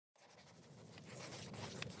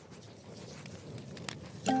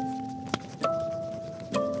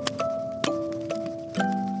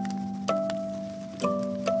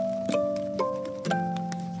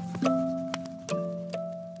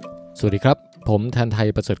สวัสดีครับผมแทนไทย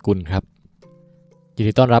ประเสริฐกุลครับยิน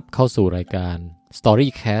ดีต้อนรับเข้าสู่รายการ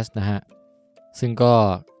Storycast นะฮะซึ่งก็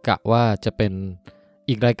กะว่าจะเป็น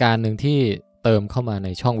อีกรายการหนึ่งที่เติมเข้ามาใน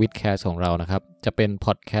ช่อง Vidcast ของเรานะครับจะเป็นพ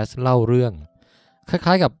อดแคสต์เล่าเรื่องค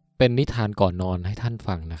ล้ายๆกับเป็นนิทานก่อนนอนให้ท่าน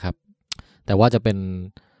ฟังนะครับแต่ว่าจะเป็น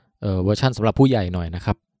เวอร์ชันสำหรับผู้ใหญ่หน่อยนะค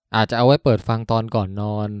รับอาจจะเอาไว้เปิดฟังตอนก่อนน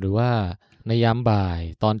อนหรือว่าในยามบ่าย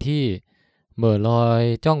ตอนที่เหม่อลอย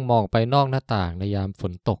จ้องมองไปนอกหน้าต่างในยามฝ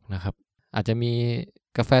นตกนะครับอาจจะมี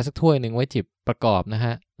กาแฟสักถ้วยหนึ่งไว้จิบประกอบนะฮ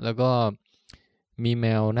ะแล้วก็มีแม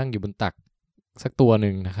วนั่งอยู่บนตักสักตัวห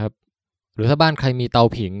นึ่งนะครับหรือถ้าบ้านใครมีเตา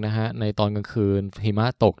ผิงนะฮะในตอนกลางคืนหิมะ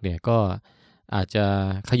ตกเนี่ยก็อาจจะ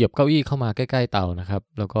ขยับเก้าอี้เข้ามาใกล้ๆเตานะครับ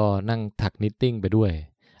แล้วก็นั่งถักนิตติ้งไปด้วย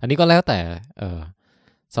อันนี้ก็แล้วแต่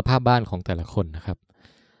สภาพบ้านของแต่ละคนนะครับ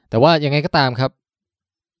แต่ว่ายังไงก็ตามครับ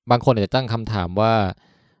บางคนอาจจะตั้งคำถามว่า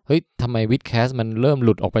เฮ้ยทำไมวิดแคสต์มันเริ่มห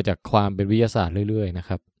ลุดออกไปจากความเป็นวิทยาศาสตร์เรื่อยๆนะค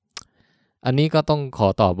รับอันนี้ก็ต้องขอ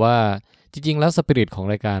ตอบว่าจริงๆแล้วสปิริตของ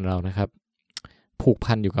รายการเรานะครับผูก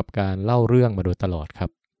พันอยู่กับการเล่าเรื่องมาโดยตลอดครับ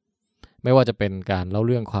ไม่ว่าจะเป็นการเล่าเ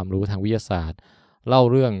รื่องความรู้ทางวิทยาศาสตร์เล่า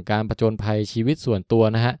เรื่องการผจญภัยชีวิตส่วนตัว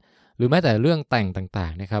นะฮะหรือแม้แต่เรื่องแต่งต่า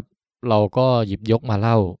งๆนะครับเราก็หยิบยกมาเ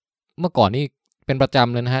ล่าเมื่อก่อนนี่เป็นประจ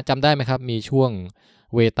ำเลยนะฮะจำได้ไหมครับมีช่วง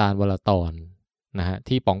เวตาลวลตอนนะฮะ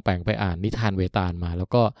ที่ป๋องแปงไปอ่านนิทานเวตาลมาแล้ว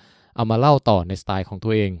ก็เอามาเล่าต่อในสไตล์ของตั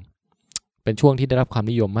วเองเป็นช่วงที่ได้รับความ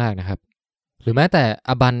นิยมมากนะครับหรือแม้แต่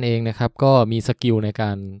อบันเองนะครับก็มีสกิลในก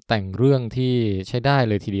ารแต่งเรื่องที่ใช้ได้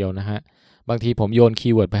เลยทีเดียวนะฮะบางทีผมโยนคี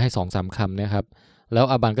ย์เวิร์ดไปให้ 2-3 คำเนี่ยครับแล้ว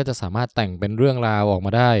อบันก็จะสามารถแต่งเป็นเรื่องราวออกม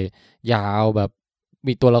าได้ยาวแบบ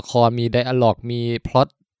มีตัวละครมีไดอะล็อกมีพล็อต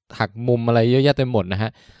หักมุมอะไรเยอะแยะเต็มหมดนะฮะ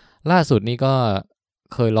ล่าสุดนี้ก็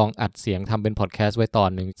เคยลองอัดเสียงทำเป็นพอดแคสต์ไว้ตอน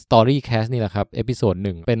หนึ่ง Storycast นี่แหละครับเอพิโซด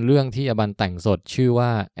1เป็นเรื่องที่อบันแต่งสดชื่อว่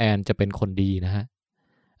าแอนจะเป็นคนดีนะฮะ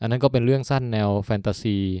อันนั้นก็เป็นเรื่องสั้นแนวแฟนตา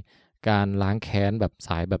ซีการล้างแค้นแบบส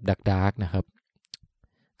ายแบบดาร์กๆนะครับ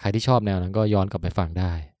ใครที่ชอบแนวนั้นก็ย้อนกลับไปฟังไ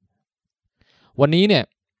ด้วันนี้เนี่ย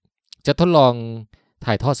จะทดลอง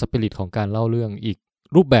ถ่ายทอดสปิริตของการเล่าเรื่องอีก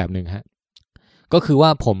รูปแบบหนึ่งฮะก็คือว่า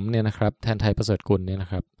ผมเนี่ยนะครับแทนไทยประเสริฐกุลเนี่ยนะ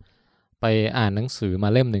ครับไปอ่านหนังสือม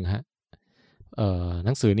าเล่มหนึ่งฮะห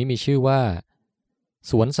นังสือนี้มีชื่อว่า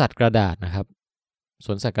สวนสัตว์กระดาษนะครับส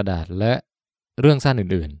วนสัตว์กระดาษและเรื่องสั้น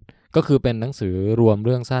อื่นๆก็คือเป็นหนังสือรวมเ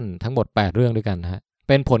รื่องสั้นทั้งหมด8เรื่องด้วยกันนะฮะเ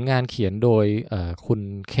ป็นผลงานเขียนโดยคุณ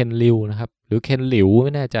เคนลิวนะครับหรือเคนหลิวไ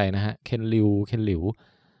ม่แน่ใจนะฮะเคนลิว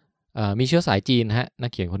มีเชื้อสายจีนฮะนั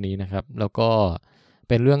กเขียนคนนี้นะครับแล้วก็เ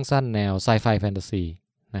ป็นเรื่องสั้นแนวไซไฟแฟนตาซี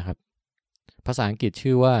นะครับภาษาอังกฤษ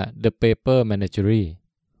ชื่อว่า The Paper Menagerie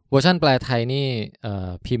เวอร์ชันแปลไทยนี่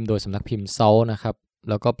พิมพ์โดยสำนักพิมพ์เซานะครับ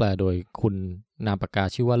แล้วก็แปลโดยคุณนามปากกา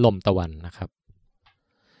ชื่อว่าลมตะวันนะครับ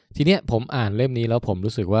ทีเนี้ยผมอ่านเล่มนี้แล้วผม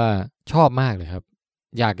รู้สึกว่าชอบมากเลยครับ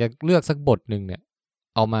อยากจะเลือกสักบทหนึ่งเนี่ย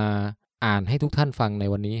เอามาอ่านให้ทุกท่านฟังใน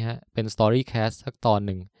วันนี้ฮะเป็น Storycast สักตอนห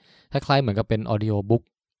นึ่งคล้ายๆเหมือนกับเป็น Audio Book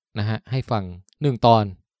นะฮะให้ฟัง1ตอน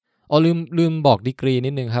ลืมบอกดีกรีนิ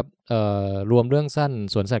ดนึงครับรวมเรื่องสั้น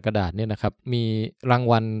สวนสัตว์กระดาษเนี่ยนะครับมีราง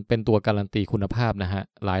วัลเป็นตัวการันตีคุณภาพนะฮะ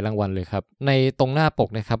หลายรางวัลเลยครับในตรงหน้าปก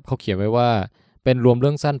นะครับเขาเขียนไว้ว่าเป็นรวมเ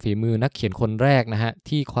รื่องสั้นฝีมือนักเขียนคนแรกนะฮะ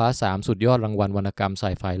ที่คว้า3สุดยอดรางวัลวรรณกรรมไซ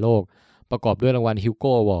ไฟโลกประกอบด้วยรางวัล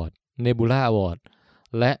Hugo Award Nebula Award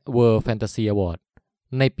และ World Fantasy Award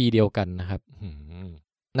ในปีเดียวกันนะครับ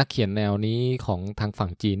นักเขียนแนวนี้ของทางฝั่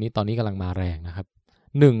งจีนนี่ตอนนี้กำลังมาแรงนะครับ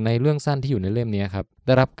หนึ่งในเรื่องสั้นที่อยู่ในเล่มนี้ครับไ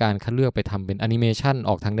ด้รับการคัดเลือกไปทำเป็นแอนิเมชันอ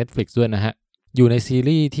อกทาง Netflix ด้วยนะฮะอยู่ในซี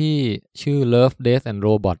รีส์ที่ชื่อ Love, Death and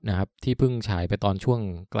Robot นะครับที่เพิ่งฉายไปตอนช่วง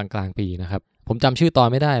กลางปีนะครับผมจำชื่อตอน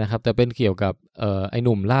ไม่ได้นะครับแต่เป็นเกี่ยวกับไอ้ห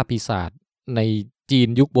นุ่มล่าปีศาจในจีน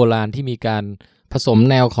ยุคโบราณที่มีการผสม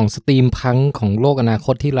แนวของสตรีมพังของโลกอนาค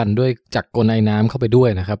ตที่รันด้วยจักรกลไอน้ำเข้าไปด้วย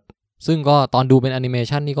นะครับซึ่งก็ตอนดูเป็นแอนิเม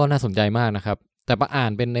ชันนี่ก็น่าสนใจมากนะครับแต่พออ่า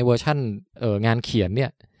นเป็นในเวอร์ชั่นงานเขียนเนี่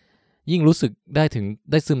ยยิ่งรู้สึกไ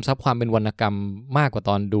ด้ซึมซับความเป็นวรรณกรรมมากกว่า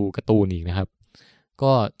ตอนดูการ์ตูนอีกนะครับ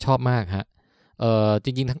ก็ชอบมากฮะจ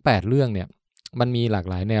ริงๆทั้ง8เรื่องเนี่ยมันมีหลาก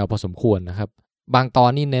หลายแนวพอสมควรนะครับบางตอ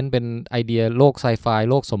นนี่เน้นเป็นไอเดียโลกไซไฟ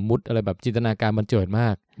โลกสมมุติอะไรแบบจินตนาการบันเจิดมา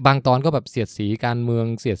กบางตอนก็แบบเสียดสีการเมือง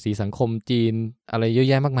เสียดสีสังคมจีนอะไรเยอะ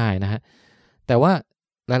แยะมากมายนะฮะแต่ว่า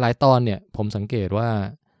หลายๆตอนเนี่ยผมสังเกตว่า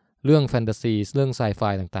เรื่องแฟนตาซีเรื่องไซไฟ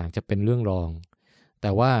ต่างๆจะเป็นเรื่องรองแ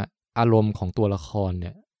ต่ว่าอารมณ์ของตัวละครเ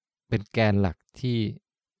นี่ยเป็นแกนหลักที่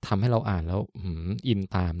ทำให้เราอ่านแล้วอิน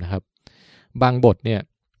ตามนะครับบางบทเนี่ย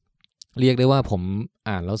เรียกได้ว่าผม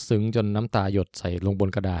อ่านแล้วซึ้งจนน้ำตาหยดใส่ลงบน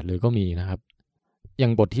กระดาษเลยก็มีนะครับอย่า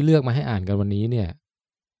งบทที่เลือกมาให้อ่านกันวันนี้เนี่ย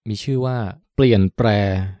มีชื่อว่าเปลี่ยนแปร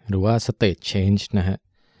หรือว่า state change นะฮะ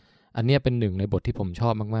อันนี้เป็นหนึ่งในบทที่ผมชอ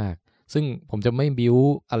บมาก ซึ่งผมจะไม่บิ้ว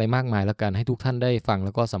อะไรมากมายแล้วกันให้ทุกท่านได้ฟังแ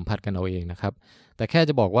ล้วก็สัมผัสกันเอาเองนะครับแต่แค่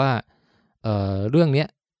จะบอกว่าเรื่องนี้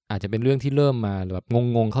อาจจะเป็นเรื่องที่เริ่มมาแบบ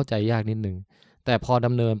งงๆเข้าใจยากนิดนึงแต่พอด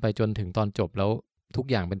ำเนินไปจนถึงตอนจบแล้วทุก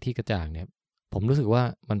อย่างเป็นที่กระจ่างเนี่ยผมรู้สึกว่า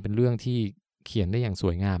มันเป็นเรื่องที่เขียนได้อย่างส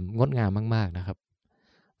วยงามงดงามมากๆนะครับ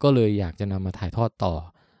ก็เลยอยากจะนำมาถ่ายทอดต่อ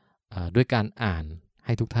ด้วยการอ่านใ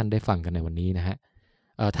ห้ทุกท่านได้ฟังกันในวันนี้นะฮะ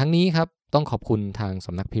ทั้งนี้ครับต้องขอบคุณทางส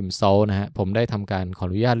ำนักพิมพ์โซลนะฮะผมได้ทำการขออ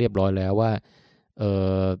นุญาตเรียบร้อยแล้วว่า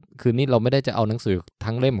คืนนี้เราไม่ได้จะเอาหนังสือ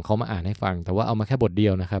ทั้งเล่มของเขามาอ่านให้ฟังแต่ว่าเอามาแค่บทเดี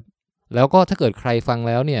ยวนะครับแล้วก็ถ้าเกิดใครฟัง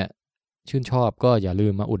แล้วเนี่ยชื่นชอบก็อย่าลื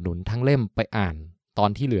มมาอุดหนุนทั้งเล่มไปอ่านตอน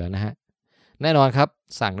ที่เหลือนะฮะแน่นอนครับ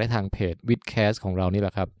สั่งได้ทางเพจ Withcast ของเรานี่แหล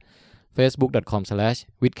ะครับ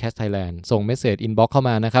facebook.com/withcastthailand ส่งเมสเสจอินบ็อกซ์เข้า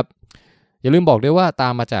มานะครับอย่าลืมบอกด้วยว่าตา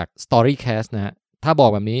มมาจาก Storycast นะฮะถ้าบอ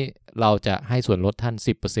กแบบนี้เราจะให้ส่วนลดท่าน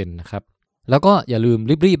 10% นะครับแล้วก็อย่าลืม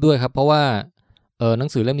รีบๆด้วยครับเพราะว่าหนัง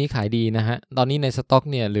สือเล่มนี้ขายดีนะฮะตอนนี้ในสต็อก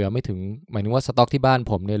เนี่ยเหลือไม่ถึงหมายถึงว่าสต็อกที่บ้าน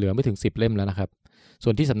ผมเนี่ยเหลือไม่ถึง10เล่มแล้วนะครับส่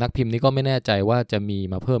วนที่สำนักพิมพ์นี้ก็ไม่แน่ใจว่าจะมี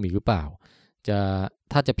มาเพิ่มอีกหรือเปล่า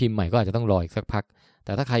ถ้าจะพิมพ์ใหม่ก็อาจจะต้องรออีกสักพักแ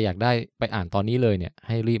ต่ถ้าใครอยากได้ไปอ่านตอนนี้เลยเนี่ยใ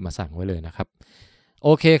ห้รีบมาสั่งไว้เลยนะครับโอ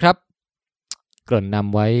เคครับเกริ่นน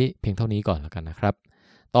ำไว้เพียงเท่านี้ก่อนแล้วกันนะครับ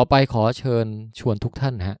ต่อไปขอเชิญชวนทุกท่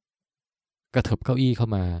านฮะกระเถิบเก้าอี้เข้า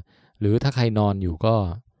มาหรือถ้าใครนอนอยู่ก็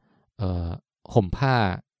ห่มผ้า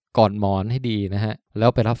ก่อนหมอนให้ดีนะฮะแล้ว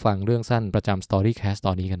ไปรับฟังเรื่องสั้นประจำ Storycast ต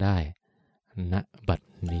อนนี้กันได้ณบัด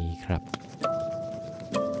นี้ครับ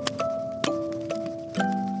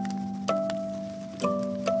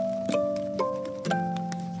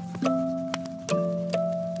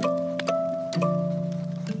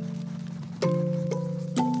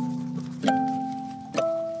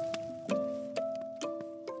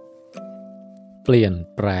เปลี่ยน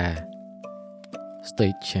แปร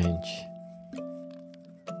State Change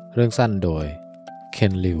เรื่องสั้นโดยเค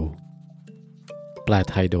นลิวแปล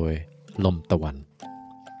ไทยโดยลมตะวัน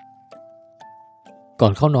ก่อ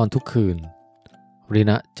นเข้านอนทุกคืนริ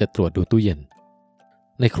นะจะตรวจดูตู้เย็น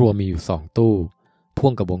ในครัวมีอยู่2ตู้พ่ว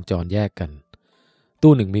งกับวงจรแยกกัน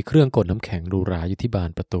ตู้หนึ่งมีเครื่องกดน้ำแข็งหรูหราอยู่ที่บาน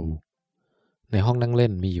ประตูในห้องนั่งเล่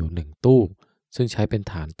นมีอยู่1ตู้ซึ่งใช้เป็น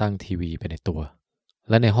ฐานตั้งทีวีไปในตัว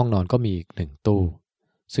และในห้องนอนก็มีอีก1ตู้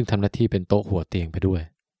ซึ่งทำหน้าที่เป็นโต๊ะหัวเตียงไปด้วย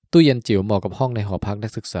ตู้เย็นจิ๋วเหมาะกับห้องในหอพักนั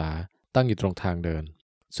กศึกษาตั้งอยู่ตรงทางเดิน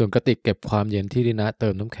ส่วนกระติกเก็บความเย็นที่รินะเติ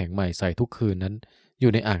มน้ำแข็งใหม่ใส่ทุกคืนนั้นอ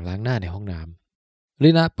ยู่ในอ่างล้างหน้าในห้องน้ำริ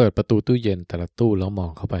นะเปิดประตูตู้เย็นแต่ละตู้แล้วมอ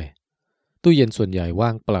งเข้าไปตู้เย็นส่วนใหญ่ว่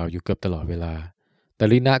างเปล่าอยู่เกือบตลอดเวลาแต่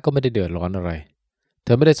รินะก็ไม่ได้เดือดร้อนอะไรเธ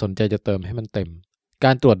อไม่ได้สนใจจะเติมให้มันเต็มก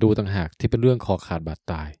ารตรวจดูต่างหากที่เป็นเรื่องคอขาดบาด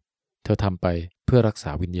ตายเธอทำไปเพื่อรักษ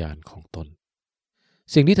าวิญญาณของตน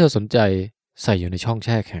สิ่งที่เธอสนใจใส่อยู่ในช่องแ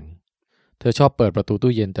ช่แข็งเธอชอบเปิดประตู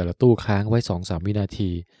ตู้เย็นแต่ละตู้ค้างไว้ 2-3 วินา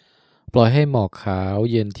ทีปล่อยให้หมอกขาว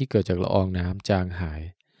เย็นที่เกิดจากละอองน้ำจางหาย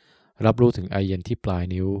รับรู้ถึงไอเย็นที่ปลาย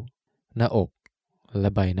นิ้วหน้าอกและ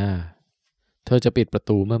ใบหน้าเธอจะปิดประ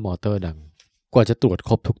ตูเมื่อมอเตอร์ดังกว่าจะตรวจค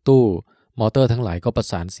รบทุกตู้มอเตอร์ทั้งหลายก็ประ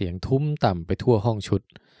สานเสียงทุ้มต่ำไปทั่วห้องชุด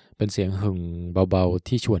เป็นเสียงหึ่งเบาๆ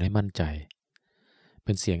ที่ชวนให้มั่นใจเ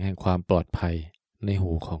ป็นเสียงแห่งความปลอดภัยใน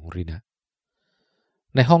หูของรินะ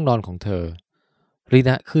ในห้องนอนของเธอริ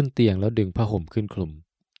นะขึ้นเตียงแล้วดึงผ้าห่มขึ้นคลุม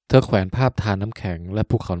เธอแขวนภาพทานน้ำแข็งและ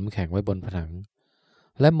ภูเขาน้ำแข็งไว้บนผนัง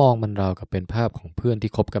และมองมันราวกับเป็นภาพของเพื่อน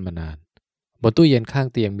ที่คบกันมานานบนตู้เย็นข้าง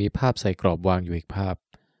เตียงมีภาพใส่กรอบวางอยู่อีกภาพ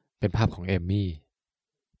เป็นภาพของเอมมี่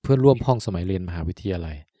เพื่อนร่วมห้องสมัยเรียนมหาวิทยา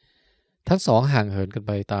ลัยทั้งสองห่างเหินกันไ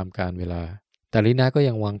ปตามกาลเวลาแต่รินะก็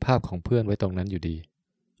ยังวางภาพของเพื่อนไว้ตรงนั้นอยู่ดี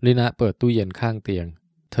รินะเปิดตู้เย็นข้างเตียง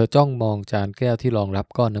เธอจ้องมองจานแก้วที่รองรับ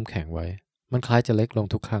ก้อนน้ำแข็งไว้มันคล้ายจะเล็กลง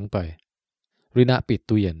ทุกครั้งไปรินะปิด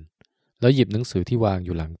ตู้เย็นแล้วหยิบหนังสือที่วางอ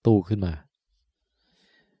ยู่หลังตู้ขึ้นมา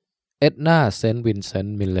เอ็ดนาเซนต์วินเซน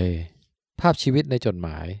ต์มิลเลย์ภาพชีวิตในจดหม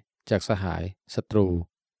ายจากสหายศัตรู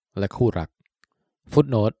และคู่รักฟุต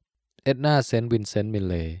โนตเอ็ดนาเซนต์วินเซนต์มิล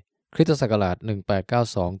เลย์คริสตศักราช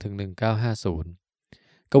1892ถึง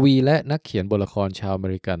1950กวีและนักเขียนบทละครชาวอเม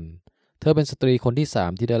ริกันเธอเป็นสตรีคนที่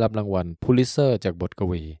3ที่ได้รับรางวัลพูลิตเซอร์จากบทก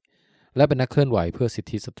วีและเป็นนักเคลื่อนไหวเพื่อสิท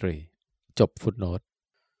ธิสตรีจบฟุตโนต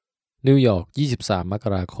นิวยอร์ก23มก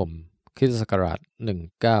ราคมคริสตศักราช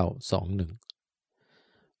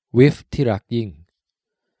1921วิฟที่รักยิ่ง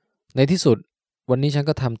ในที่สุดวันนี้ฉัน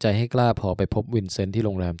ก็ทำใจให้กล้าพอไปพบวินเซนต์ที่โร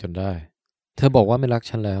งแรมจนได้เธอบอกว่าไม่รัก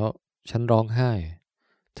ฉันแล้วฉันร้องไห้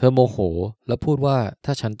เธอโมโหและพูดว่าถ้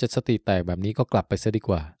าฉันจะสติแตกแบบนี้ก็กลับไปซะดี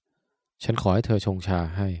กว่าฉันขอให้เธอชงชา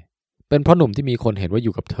ให้เป็นเพราะหนุ่มที่มีคนเห็นว่าอ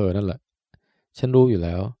ยู่กับเธอนั่นแหละฉันรู้อยู่แ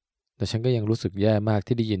ล้วแต่ฉันก็ยังรู้สึกแย่มาก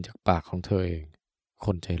ที่ได้ยินจากปากของเธอเองค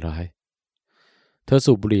นใจร้ายเธอ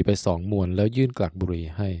สูบบุหรี่ไป2 มวนแล้วยื่นกลักบุหรี่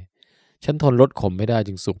ให้ฉันทนรสขมไม่ได้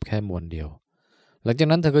จึงสูบแค่มวนเดียว หลังจาก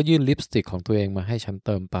นั้นเธอก็ยื่นลิปสติกของตัวเองมาให้ฉันเ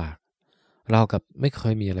ติมปากราวกับไม่เค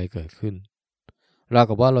ยมีอะไรเกิดขึ้นราว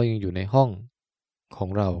กับว่าเรายังอยู่ในห้องของ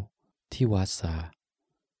เราที่วาสา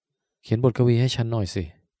เขียนบทกวีให้ฉันหน่อยสิ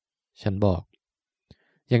ฉันบอก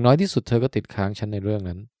อย่างน้อยที่สุดเธอก็ติดค้างฉันในเรื่อง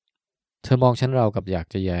นั้นเธอมองฉันราวกับอยาก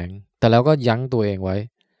จะแย้งแต่แล้วก็ยั้งตัวเองไว้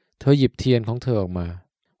เธอหยิบเทียนของเธอออกมา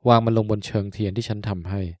วางมันลงบนเชิงเทียนที่ฉันทำ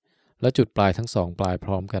ให้แล้วจุดปลายทั้งสองปลายพ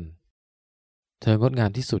ร้อมกันเธองดงา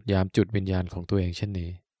มที่สุดยามจุดวิญญาณของตัวเองเช่นนี้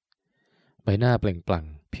ใบหน้าเปล่งปลั่ง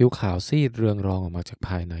ผิวขาวซีดเรืองรองออกมาจากภ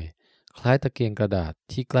ายในคล้ายตะเกียงกระดาษ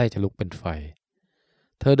ที่ใกล้จะลุกเป็นไฟ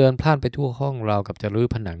เธอเดินพล่านไปทั่วห้องราวกับจะรื้อ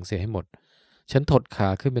ผนังเสียให้หมดฉันถดขา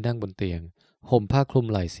ขึ้นไปนั่งบนเตียงห่มผ้าคลุม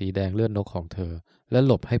ไหล่สีแดงเลือดนกของเธอและห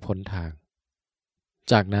ลบให้พ้นทาง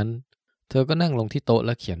จากนั้นเธอก็นั่งลงที่โต๊ะแล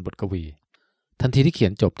ะเขียนบทกวีทันทีที่เขีย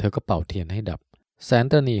นจบเธอก็เป่าเทียนให้ดับแสน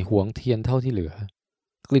ตระหนี่หวงเทียนเท่าที่เหลือ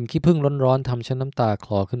กลิ่นขี้ผึ้งร้อนๆทำฉันน้ำตาค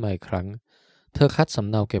ลอขึ้นมาอีกครั้งเธอคัดสำ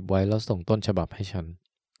เนาเก็บไว้แล้วส่งต้นฉบับให้ฉัน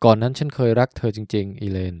ก่อนนั้นฉันเคยรักเธอจริงๆอี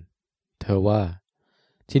เลนเธอว่า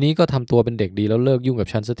ทีนี้ก็ทำตัวเป็นเด็กดีแล้วเลิกยุ่งกับ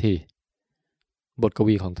ฉันสักทีบทก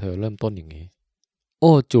วีของเธอเริ่มต้นอย่างนี้โ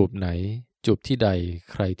อ้จูบไหนจูบที่ใด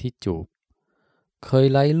ใครที่จูบเคย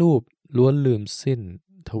ไล้รูปล้วนลืมสิ้น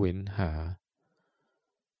ทวินหา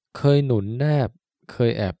เคยหนุนแนบเค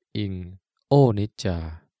ยแอบอิงโอ้นิจจา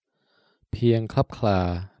เพียงคลับคลา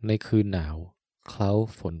ในคืนหนาวเคล้า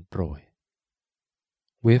ฝนโปรย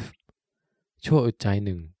วิฟชั่วอึดใจห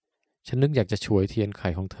นึ่งฉันนึกอยากจะฉวยเทียนไข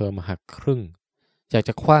ของเธอมาหักครึ่งอยากจ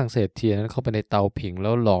ะคว้างเศษเทียนนั้นเข้าไปในเตาผิงแล้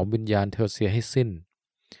วหลอมวิญญาณเธอเสียให้สิ้น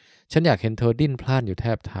ฉันอยากเห็นเธอดิ้นพล่านอยู่แท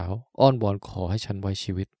บเท้าอ้อนวอนขอให้ฉันไว้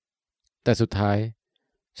ชีวิตแต่สุดท้าย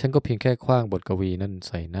ฉันก็เพียงแค่คว้างบทกวีนั่นใ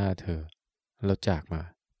ส่หน้าเธอแล้วจากมา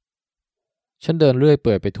ฉันเดินเรื่อยเ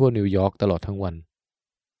ปื่อยไปทั่วนิวยอร์กตลอดทั้งวัน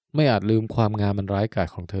ไม่อาจลืมความงามมันร้ายกาจ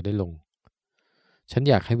ของเธอได้ลงฉัน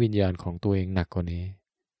อยากให้วิญญาณของตัวเองหนักกว่านี้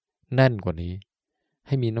แน่นกว่านี้ใ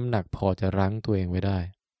ห้มีน้ำหนักพอจะรั้งตัวเองไว้ได้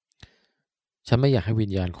ฉันไม่อยากให้วิ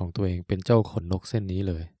ญญาณของตัวเองเป็นเจ้าขนนกเส้นนี้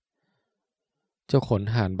เลยเจ้าขน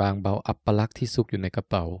ห่านบางเบาอัปลักษณ์ที่ซุกอยู่ในกระ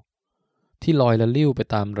เป๋าที่ลอยละลิ้วไป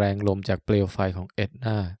ตามแรงลมจากเปลวไฟของเอ็ดน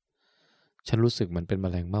าฉันรู้สึกเหมือนเป็นแม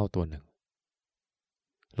ลงเม่าตัวหนึ่ง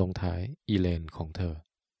ลงท้ายอีเลนของเธอ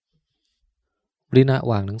รินา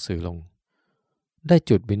วางหนังสือลงได้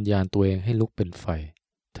จุดวิญญาณตัวเองให้ลุกเป็นไฟ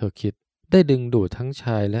เธอคิดได้ดึงดูดทั้งช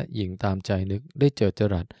ายและหญิงตามใจนึกได้เจอจ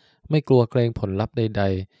รัสไม่กลัวเกรงผลลัพธ์ใด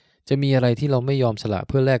ๆจะมีอะไรที่เราไม่ยอมสละเ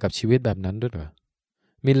พื่อแลกกับชีวิตแบบนั้นด้วยเหรอ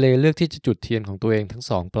มินเลเลือกที่จะจุดเทียนของตัวเองทั้ง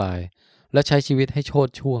สองปลายและใช้ชีวิตให้โช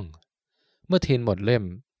ติช่วงเมื่อเทียนหมดเล่ม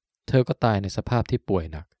เธอก็ตายในสภาพที่ป่วย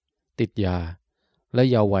หนักติดยาและ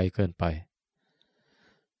เยาว์วัยเกินไป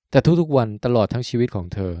แต่ทุกๆวันตลอดทั้งชีวิตของ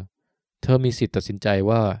เธอมีสิทธิ์ตัดสินใจ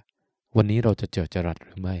ว่าวันนี้เราจะเจอจรัสห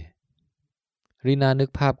รือไม่รีนานึก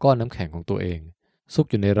ภาพก้อนน้ำแข็งของตัวเองซุก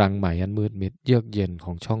อยู่ในรังไหมอันมืดมิดเยือกเย็นข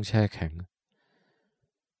องช่องแช่แข็ง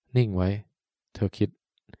นิ่งไว้เธอคิด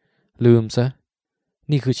ลืมซะ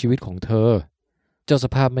นี่คือชีวิตของเธอเจ้าส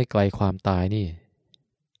ภาพไม่ไกลความตายนี่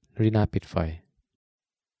รีนาปิดไฟ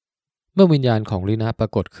เมื่อวิญญาณของรีนาปรา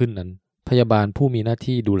กฏขึ้นนั้นพยาบาลผู้มีหน้า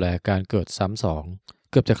ที่ดูแลการเกิดซ้ำสอง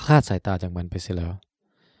เกือบจะคลาดสายตาจากมันไปเสียแล้ว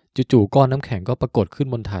จู่ๆก้อนน้ำแข็งก็ปรากฏขึ้น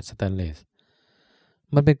บนถาดสแตนเลส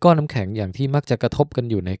มันเป็นก้อนน้ำแข็งอย่างที่มักจะกระทบกัน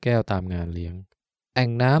อยู่ในแก้วตามงานเลี้ยงแอ่ง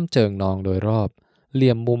น้ำเจิ่งนองโดยรอบเห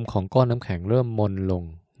ลี่ยมมุมของก้อนน้ำแข็งเริ่มมนลง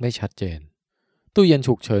ไม่ชัดเจนตู้เย็น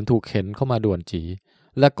ฉุกเฉินถูกเข็นเข้ามาด่วนจี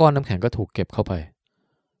และก้อนน้ำแข็งก็ถูกเก็บเข้าไป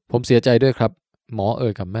ผมเสียใจด้วยครับหมอเอ่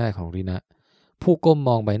ยกับแม่ของรีนะผู้ก้มม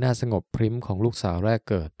องใบหน้าสงบพริ้มของลูกสาวแรก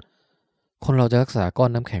เกิดคนเราจะรักษาก้อน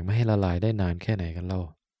น้ำแข็งไม่ให้ละลายได้นานแค่ไหนกันเล่า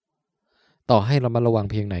ต่อให้เรามาระวัง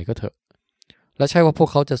เพียงไหนก็เถอะและใช่ว่าพวก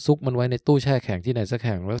เขาจะซุกมันไว้ในตู้แช่แข็งที่ไหนสักแ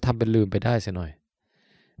ห่งแล้วทำเป็นลืมไปได้เสียหน่อย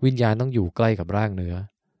วิญญาณต้องอยู่ใกล้กับร่างเนื้อ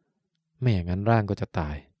ไม่อย่างนั้นร่างก็จะต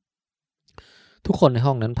ายทุกคนในห้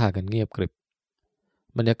องนั้นพากันเงียบกริบ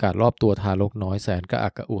บรรยากาศรอบตัวทารกน้อยแสนกระอั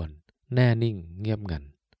กกระอ่วนแน่นิ่งเงียบงัน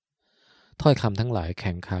ถ้อยคำทั้งหลายแ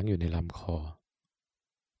ข็งค้างอยู่ในลำคอ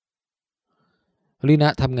ลีนะ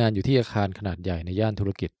ทำงานอยู่ที่อาคารขนาดใหญ่ในย่านธุ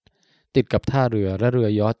รกิจติดกับท่าเรือและเรือ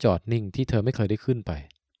ยอชต์จอดนิ่งที่เธอไม่เคยได้ขึ้นไป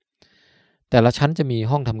แต่ละชั้นจะมี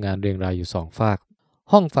ห้องทำงานเรียงรายอยู่2 ฝาก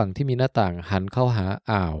ห้องฝั่งที่มีหน้าต่างหันเข้าหา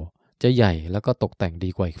อ่าวจะใหญ่แล้วก็ตกแต่งดี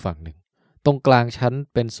กว่าอีกฝั่งหนึ่งตรงกลางชั้น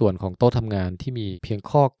เป็นส่วนของโต๊ะทำงานที่มีเพียง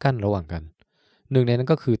ข้อกั้นระหว่างกันหนึ่งในนั้น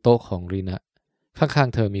ก็คือโต๊ะของรีนะข้าง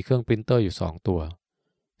ๆเธอมีเครื่องปรินเตอร์อยู่2 ตัว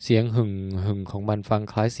เสียงหึ่งหึ่งของมันฟัง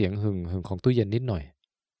คล้ายเสียงหึ่งหึ่งของตู้เย็นนิดหน่อย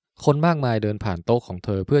คนมากมายเดินผ่านโต๊ะของเธ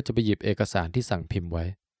อเพื่อจะไปหยิบเอกสารที่สั่งพิมพ์ไว้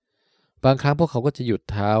บางครั้งพวกเขาก็จะหยุด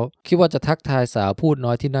เท้าคิดว่าจะทักทายสาวพูดน้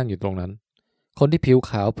อยที่นั่งอยู่ตรงนั้นคนที่ผิว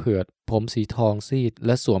ขาวเผือดผมสีทองซีดแล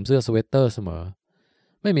ะสวมเสื้อสเวตเตอร์เสมอ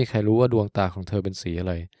ไม่มีใครรู้ว่าดวงตาของเธอเป็นสีอะ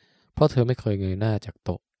ไรเพราะเธอไม่เคยเงยหน้าจากโ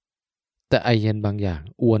ต๊ะแต่ไอเย็นบางอย่าง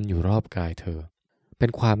อวนอยู่รอบกายเธอเป็น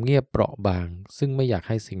ความเงียบเปราะบางซึ่งไม่อยากใ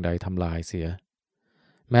ห้สิ่งใดทำลายเสีย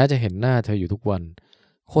แม้จะเห็นหน้าเธออยู่ทุกวัน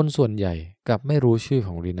คนส่วนใหญ่กลับไม่รู้ชื่อข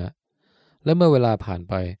องรินะและเมื่อเวลาผ่าน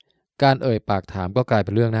ไปการเอ่ยปากถามก็กลายเ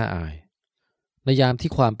ป็นเรื่องน่าอายในยาม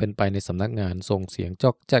ที่ความเป็นไปในสำนักงานส่งเสียงจ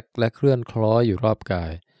อกแจ๊กและเคลื่อนคล้อยอยู่รอบกา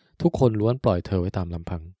ยทุกคนล้วนปล่อยเธอไว้ตามลำ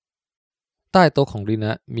พังใต้โต๊ะของริน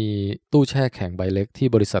ะมีตู้แช่แข็งใบเล็กที่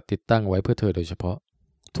บริษัทติดตั้งไว้เพื่อเธอโดยเฉพาะ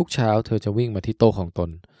ทุกเช้าเธอจะวิ่งมาที่โต๊ะของตน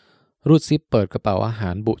รูดซิปเปิดกระเป๋าอาหา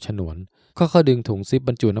รบุฉนวนค่อยๆดึงถุงซิปบ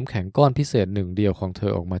รรจุน้ำแข็งก้อนพิเศษหนึ่งเดียวของเธ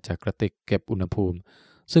อออกมาจากกระติกเก็บอุณหภูมิ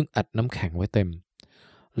ซึ่งอัดน้ำแข็งไว้เต็ม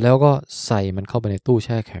แล้วก็ใส่มันเข้าไปในตู้แ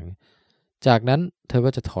ช่แข็งจากนั้นเธอ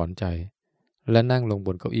ก็จะถอนใจและนั่งลงบ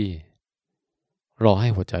นเก้าอี้รอให้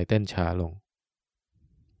หัวใจเต้นช้าลง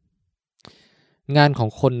งานของ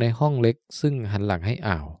คนในห้องเล็กซึ่งหันหลังให้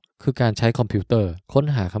อ่าวคือการใช้คอมพิวเตอร์ค้น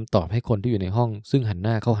หาคำตอบให้คนที่อยู่ในห้องซึ่งหันห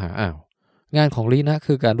น้าเข้าหาอ่าวงานของลีนะ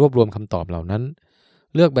คือการรวบรวมคำตอบเหล่านั้น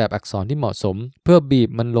เลือกแบบอักษรที่เหมาะสมเพื่อบีบ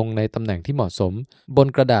มันลงในตำแหน่งที่เหมาะสมบน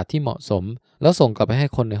กระดาษที่เหมาะสมแล้วส่งกลับไปให้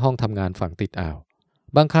คนในห้องทำงานฝั่งติดอ่าว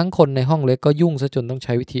บางครั้งคนในห้องเล็กก็ยุ่งซะจนต้องใ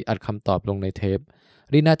ช้วิธีอัดคำตอบลงในเทป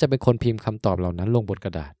ลีนะจะเป็นคนพิมพ์คำตอบเหล่านั้นลงบนกร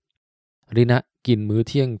ะดาษลีนะกินมื้อเ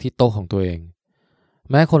ที่ยงที่โต๊ะของตัวเอง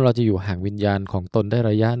แม้คนเราจะอยู่ห่างวิญญาณของตนได้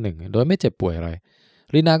ระยะหนึ่งโดยไม่เจ็บป่วยอะไร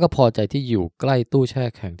ลีนาก็พอใจที่อยู่ใกล้ตู้แช่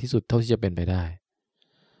แข็งที่สุดเท่าที่จะเป็นไปได้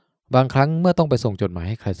บางครั้งเมื่อต้องไปส่งจดหมาย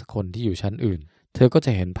ให้ใครสักคนที่อยู่ชั้นอื่นเธอก็จ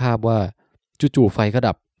ะเห็นภาพว่าจู่ๆไฟก็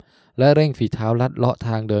ดับและเร่งฝีเท้าลัดเลาะท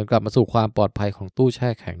างเดินกลับมาสู่ความปลอดภัยของตู้แช่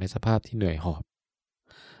แข็งในสภาพที่เหนื่อยหอบ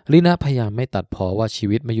ลีนาพยายามไม่ตัดพ้อว่าชี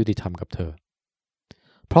วิตไม่ยุติธรรมกับเธอ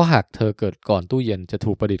เพราะหากเธอเกิดก่อนตู้เย็นจะ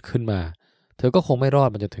ถูกประดิษฐ์ขึ้นมาเธอก็คงไม่รอด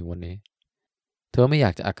มาจนถึงวันนี้เธอไม่อย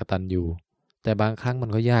ากจะอกตัญญูแต่บางครั้งมัน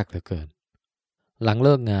ก็ยากเหลือเกินหลังเ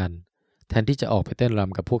ลิกงานแทนที่จะออกไปเต้นร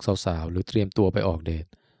ำกับพวกสาวๆหรือเตรียมตัวไปออกเดท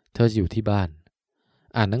เธอจะอยู่ที่บ้าน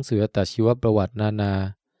อ่านหนังสือแต่ชีวประวัตินา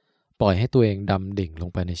ปล่อยให้ตัวเองดำดิ่งลง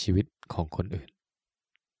ไปในชีวิตของคนอื่น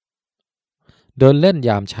เดินเล่นย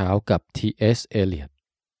ามเช้ากับ T.S. Eliot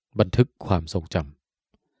บันทึกความทรงจ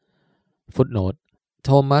ำฟุตโนตโท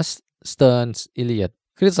มัสสเติร์นส์อิเลียต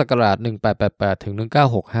คริสต์ศักราช1888ถึง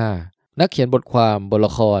1965นักเขียนบทความบทล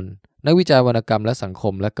ะครนักวิจัยวรรณกรรมและสังค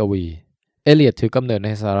มและกวีเอเลียตถือกำเนิดใน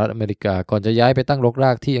สหรัฐอเมริกาก่อนจะย้ายไปตั้งรกร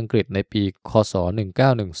ากที่อังกฤษในปีค.ศ.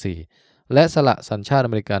 1914และสละสัญชาติอ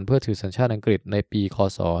เมริกันเพื่อถือสัญชาติอังกฤษในปีค.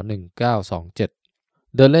ศ. 1927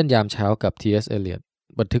เดินเล่นยามเช้ากับ T.S. Eliot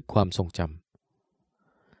บันทึกความทรงจ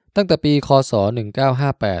ำตั้งแต่ปีค.ศ.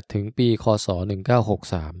 1958ถึงปีค.ศ.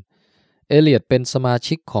 1963เอเลียตเป็นสมา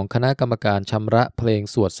ชิกของคณะกรรมการชำระเพลง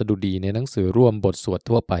สวดสดุดีในหนังสือร่วมบทสวด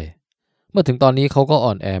ทั่วไปเมื่อถึงตอนนี้เขาก็อ่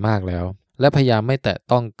อนแอมากแล้วและพยายามไม่แตะ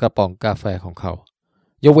ต้องกระป๋องกาแฟของเขา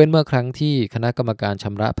ยกเว้นเมื่อครั้งที่คณะกรรมการช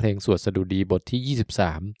ำระเพลงสวดสดุดีบทที่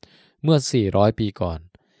23เมื่อ400ปีก่อน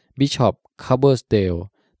บิชอปคับเบอร์สเดล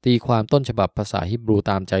ตีความต้นฉบับภาษาฮิบรู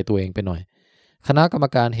ตามใจตัวเองไปหน่อยคณะกรรม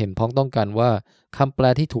การเห็นพ้องต้องกันว่าคำแปล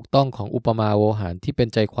ที่ถูกต้องของอุปมาโวหารที่เป็น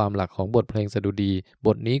ใจความหลักของบทเพลงสดุดีบ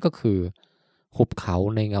ทนี้ก็คือหุบเขา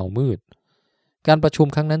ในเงามืดการประชุม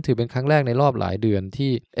ครั้งนั้นถือเป็นครั้งแรกในรอบหลายเดือน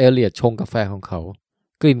ที่เอเลียตชงกาแฟของเขา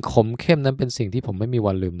กลิ่นขมเข้มนั้นเป็นสิ่งที่ผมไม่มี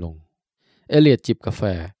วันลืมลงเอเลียตจิบกาแฟ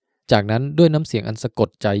จากนั้นด้วยน้ำเสียงอันสะกด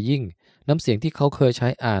ใจยิ่งน้ำเสียงที่เขาเคยใช้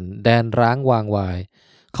อ่านแดนร้างวางวาย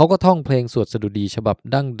เขาก็ท่องเพลงสวดสดุดีฉบับ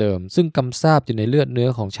ดั้งเดิมซึ่งกำซาบอยู่ในเลือดเนื้อ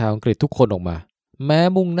ของชาวอังกฤษทุกคนออกมาแม้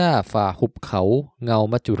มุ่งหน้าฝ่าหุบเขาเงา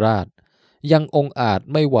มัจจุราชยังองอาจ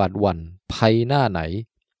ไม่หวาดหวั่นภัยหน้าไหน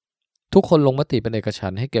ทุกคนลงมติเป็นเอกฉั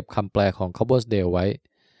นท์ให้เก็บคำแปลของคาร์เบอร์สเดลไว้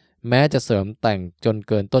แม้จะเสริมแต่งจนเ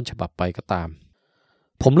กินต้นฉบับไปก็ตาม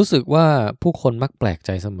ผมรู้สึกว่าผู้คนมักแปลกใจ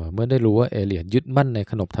เสมอเมื่อได้รู้ว่าเอเลียตยึดมั่นใน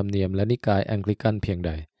ขนบธรรมเนียมและนิกายแองกลิกันเพียงใ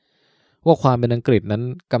ดว่าความเป็นอังกฤษนั้น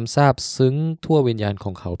กำซาบซึ้งทั่ววิญญาณข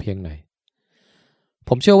องเขาเพียงไหนผ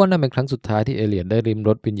มเชื่อว่านั่นเป็นครั้งสุดท้ายที่เอเลียตได้ริมร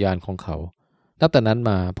สวิญญาณของเขานับแต่นั้น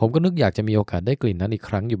มาผมก็นึกอยากจะมีโอกาสได้กลิ่นนั้นอีก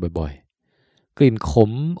ครั้งอยู่บ่อยๆกลิ่นข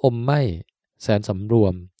มอมไหม้แสนสำรว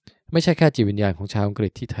มไม่ใช่แค่จิตวิญญาณของชาวอังกฤ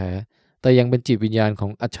ษที่แท้แต่ยังเป็นจิตวิญญาณขอ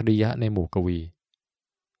งอัจฉริยะในหมู่กวี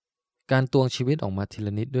การตวงชีวิตออกมาทีล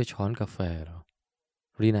ะนิดด้วยช้อนกาแฟเหรอ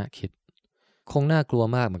รีนาคิดคงน่ากลัว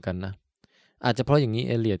มากเหมือนกันนะอาจจะเพราะอย่างนี้เ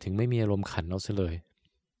อเลียตถึงไม่มีอารมณ์ขันเอาเสียเลย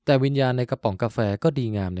แต่วิญญาณในกระป๋องกาแฟก็ดี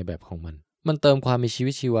งามในแบบของมันเติมความมีชี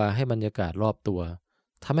วิตชีวาให้บรรยากาศรอบตัว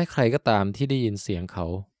ทำให้ใครก็ตามที่ได้ยินเสียงเขา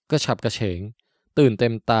ก็ฉับกระเฉงตื่นเต็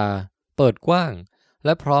มตาเปิดกว้างแล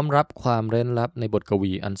ะพร้อมรับความเร้นลับในบทก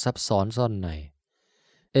วีอันซับซ้อนซ่อนใน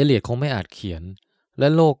เอเลียตคงไม่อาจเขียนและ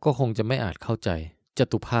โลกก็คงจะไม่อาจเข้าใจจ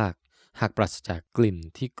ตุภาคหากปราศจากกลิ่น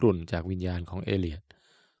ที่กลุ่นจากวิญญาณของเอเลียต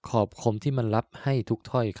ขอบคมที่มันรับให้ทุก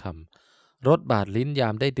ถ้อยคำรสบาดลิ้นยา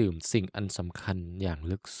มได้ดื่มสิ่งอันสำคัญอย่าง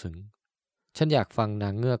ลึกซึ้งฉันอยากฟังนา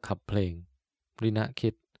งเงือกขับเพลงรินะคิ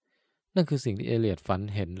ดนั่นคือสิ่งที่เอเลียดฝัน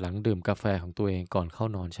เห็นหลังดื่มกาแฟของตัวเองก่อนเข้า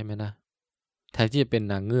นอนใช่ไหมนะแทนที่จะเป็น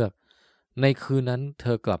นางเงือกในคืนนั้นเธ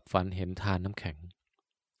อกลับฝันเห็นทานน้ำแข็ง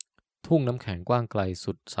ทุ่งน้ำแข็งกว้างไกล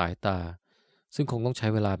สุดสายตาซึ่งคงต้องใช้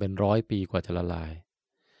เวลาเป็น100 ปีกว่าจะละลาย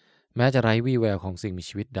แม้จะไร้วี่แววของสิ่งมี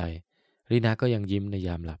ชีวิตใดลีนาก็ยังยิ้มในย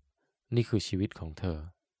ามหลับนี่คือชีวิตของเธอ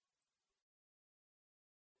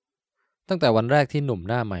ตั้งแต่วันแรกที่หนุ่ม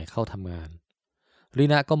หน้าใหม่เข้าทำงานลี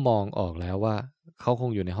นาก็มองออกแล้วว่าเขาคง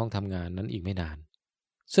อยู่ในห้องทำงานนั้นอีกไม่นาน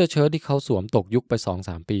เสื้อเชิ้ตที่เขาสวมตกยุคไป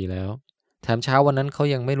2-3 ปีแล้วแถมเช้าวันนั้นเขา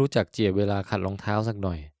ยังไม่รู้จักเจียบเวลาขัดรองเท้าสักห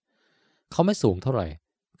น่อยเขาไม่สูงเท่าไหร่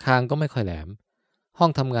คางก็ไม่ค่อยแหลมห้อ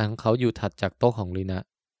งทำงานของเขาอยู่ถัดจากโต๊ะของลีนา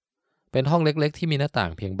เป็นห้องเล็กๆที่มีหน้าต่า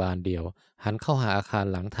งเพียงบานเดียวหันเข้าหาอาคาร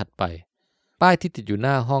หลังถัดไปป้ายที่ติดอยู่ห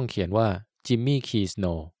น้าห้องเขียนว่าจิมมี่คีสโน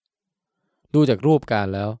ดูจากรูปการ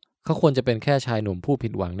แล้วเขาควรจะเป็นแค่ชายหนุ่มผู้ผิ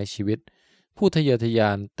ดหวังในชีวิตผู้ทะเยอทะยา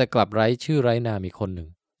นแต่กลับไร้ชื่อไร้นามอีกคนหนึ่ง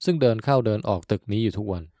ซึ่งเดินเข้าเดินออกตึกนี้อยู่ทุก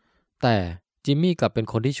วันแต่จิมมี่กลับเป็น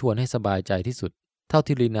คนที่ชวนให้สบายใจที่สุดเท่า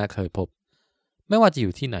ที่ลีนาเคยพบไม่ว่าจะอ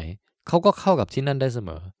ยู่ที่ไหนเขาก็เข้ากับที่นั่นได้เสม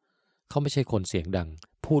อเขาไม่ใช่คนเสียงดัง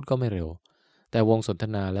พูดก็ไม่เร็วแต่วงสนท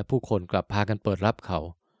นาและผู้คนกลับพากันเปิดรับเขา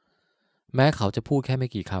แม้เขาจะพูดแค่ไม่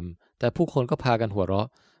กี่คำแต่ผู้คนก็พากันหัวเราะ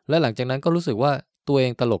และหลังจากนั้นก็รู้สึกว่าตัวเอ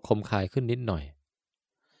งตลกคมคายขึ้นนิดหน่อย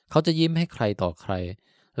เขาจะยิ้มให้ใครต่อใคร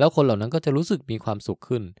แล้วคนเหล่านั้นก็จะรู้สึกมีความสุข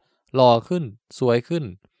ขึ้นหล่อขึ้นสวยขึ้น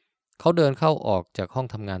เขาเดินเข้าออกจากห้อง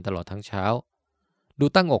ทำงานตลอดทั้งเช้าดู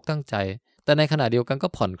ตั้งอกตั้งใจแต่ในขณะเดียวกันก็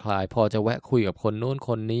ผ่อนคลายพอจะแวะคุยกับคนโน้นค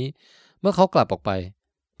นนี้เมื่อเขากลับออกไป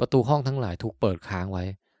ประตูห้องทั้งหลายถูกเปิดค้างไว้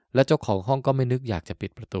และเจ้าของห้องก็ไม่นึกอยากจะปิ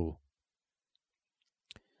ดประตู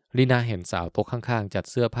ลีนาเห็นสาวโต๊ะข้างๆจัด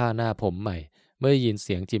เสื้อผ้าหน้าผมใหม่เมื่อได้ยินเ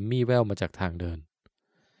สียงจิมมี่แว่วมาจากทางเดิน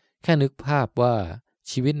แค่นึกภาพว่า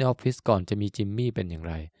ชีวิตในออฟฟิศก่อนจะมีจิมมี่เป็นอย่าง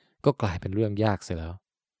ไรก็กลายเป็นเรื่องยากเสียแล้ว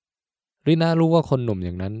ลีนารู้ว่าคนหนุ่มอ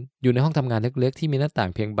ย่างนั้นอยู่ในห้องทำงานเล็กๆที่มีหน้าต่าง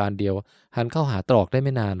เพียงบานเดียวหันเข้าหาตรอกได้ไ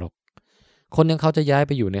ม่นานหรอกคนอย่างเขาจะย้ายไ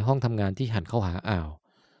ปอยู่ในห้องทำงานที่หันเข้าหาอ่าว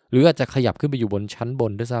หรืออาจจะขยับขึ้นไปอยู่บนชั้นบ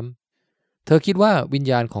นด้วยซ้ำเธอคิดว่าวิญ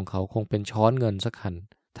ญาณของเขาคงเป็นช้อนเงินสักคัน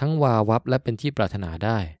ทั้งวาวับและเป็นที่ปรารถนาไ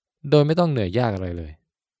ด้โดยไม่ต้องเหนื่อยยากอะไรเลย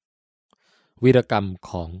วีรกรรม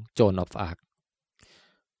ของโจนออฟอาร์ค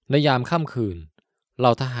ในยามค่ำคืนเหล่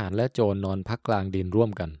าทหารและโจรนอนพักกลางดินร่ว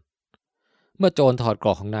มกันเมื่อโจรถอดกร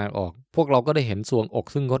อกของนางออกพวกเราก็ได้เห็นทรวงอก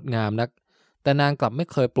ซึ่งงดงามนักแต่นางกลับไม่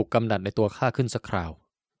เคยปลุกกำนัดในตัวข้าขึ้นสักคราว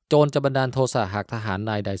โจรจะบันดาลโทสะหากทหาร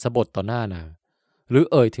นายใดสบถต่อหน้านางหรือ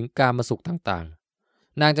เอ่ยถึงกามสุขต่าง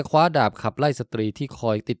ๆนางจะคว้าดาบขับไล่สตรีที่ค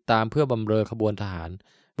อยติดตามเพื่อบำเรอขบวนทหาร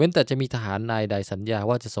เว้นแต่จะมีทหารนายใดสัญญา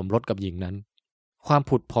ว่าจะสมรสกับหญิงนั้นความ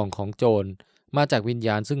ผุดผ่องของโจรมาจากวิญญ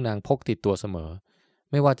าณซึ่งนางพกติดตัวเสมอ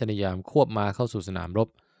ไม่ว่าจะในยามควบม้าเข้าสู่สนามรบ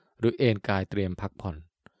หรือเอนกายเตรียมพักผ่อน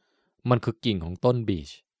มันคือกิ่งของต้นบีช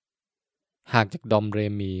ห่างจากดอมเร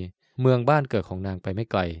มีเมืองบ้านเกิดของนางไปไม่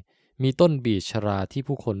ไกลมีต้นบีชชราที่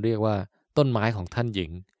ผู้คนเรียกว่าต้นไม้ของท่านหญิ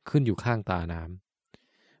งขึ้นอยู่ข้างตาน้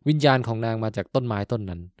ำวิญญาณของนางมาจากต้นไม้ต้น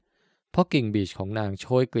นั้นเพราะกิ่งบีชของนางโช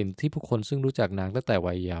ยกลิ่นที่ผู้คนซึ่งรู้จักนางตั้งแต่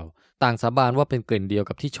วัยเยาว์ต่างสาบานว่าเป็นกลิ่นเดียว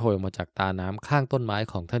กับที่โชยมาจากตาน้ำข้างต้นไม้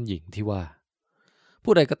ของท่านหญิงที่ว่า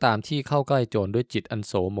ผู้ใดก็ตามที่เข้าใกล้โจรด้วยจิตอัน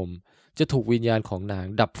โสมมจะถูกวิญญาณของนาง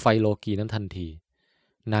ดับไฟโลกีนั้นทันที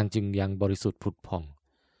นางจึงยังบริสุทธิ์ผุดผ่อง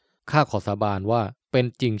ข้าขอสาบานว่าเป็น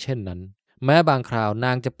จริงเช่นนั้นแม้บางคราวน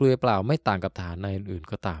างจะเปลือยเปล่าไม่ต่างกับทหารนายอื่น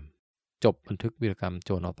ๆก็ตามจบบันทึกวีรกรรมโจ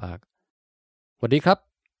นออฟอาร์คสวัสดีครับ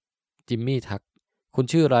จิมมี่ทักคุณ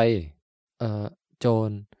ชื่ออะไรโจน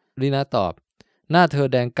ลีน่าตอบหน้าเธอ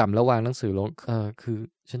แดงก่ำแล้ววางหนังสือลงคือ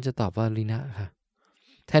ฉันจะตอบว่าลีน่าค่ะ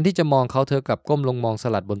แทนที่จะมองเขาเธอกลับก้มลงมองส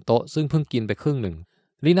ลัดบนโต๊ะซึ่งเพิ่งกินไปครึ่งหนึ่ง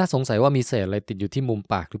ลีน่าสงสัยว่ามีเศษอะไรติดอยู่ที่มุม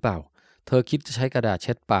ปากหรือเปล่าเธอคิดจะใช้กระดาษเ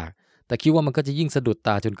ช็ดปากแต่คิดว่ามันก็จะยิ่งสะดุดต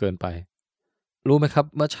าจนเกินไปรู้ไหมครับ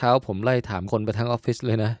เมื่อเช้าผมไล่ถามคนไปทั้งออฟฟิศเ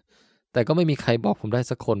ลยนะแต่ก็ไม่มีใครบอกผมได้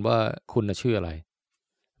สักคนว่าคุณน่ะชื่ออะไร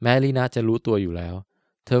แม้ลีน่าจะรู้ตัวอยู่แล้ว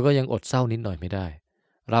เธอก็ยังอดเศร้านิดหน่อยไม่ได้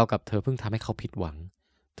ราวกับเธอเพิ่งทำให้เขาผิดหวัง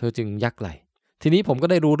เธอจึงยักไหล่ทีนี้ผมก็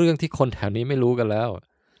ได้รู้เรื่องที่คนแถวนี้ไม่รู้กันแล้ว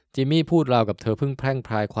จิมมี่พูดราวกับเธอเพิ่งแพร่งพ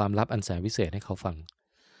รายความลับอันแสนวิเศษให้เขาฟัง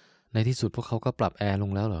ในที่สุดพวกเขาก็ปรับแอร์ล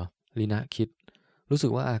งแล้วเหรอลีน่าคิดรู้สึ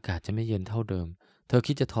กว่าอากาศจะไม่เย็นเท่าเดิมเธอ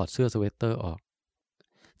คิดจะถอดเสื้อสเวตเตอร์ออก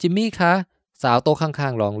จิมมี่คะสาวโต๊ะข้า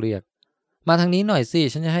งๆร้องเรียกมาทางนี้หน่อยสิ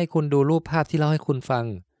ฉันจะให้คุณดูรูปภาพที่เล่าให้คุณฟัง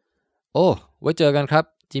โอ้ไว้เจอกันครับ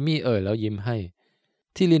จิมมี่เอ่ยแล้วยิ้มให้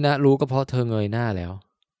ที่ลีน่ารู้ก็เพราะเธอเงยหน้าแล้ว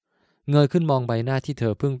เงยขึ้นมองใบหน้าที่เธ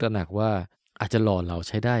อเพิ่งตระหนักว่าอาจจะหล่อเหลาใ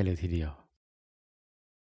ช้ได้เลยทีเดียว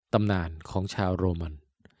ตำนานของชาวโรมัน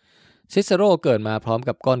ซิเซโร่เกิดมาพร้อม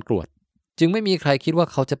กับก้อนกรวดจึงไม่มีใครคิดว่า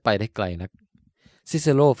เขาจะไปได้ไกลนักซิเซ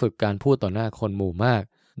โร่ฝึกการพูดต่อหน้าคนหมู่มาก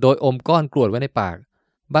โดยอมก้อนกรวดไว้ในปาก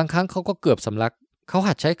บางครั้งเขาก็เกือบสำลักเขา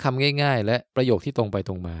หัดใช้คำง่ายๆและประโยคที่ตรงไปต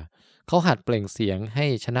รงมาเขาหัดเปล่งเสียงให้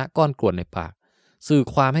ชนะก้อนกรวดในปากสื่อ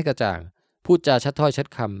ความให้กระจ่างพูดจาชัดถ้อยชัด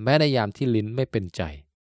คำแม้ในยามที่ลิ้นไม่เป็นใจ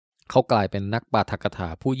เขากลายเป็นนักปาฐกถา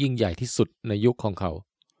ผู้ยิ่งใหญ่ที่สุดในยุคของเขา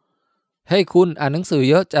เฮ้ยคุณอ่านหนังสือ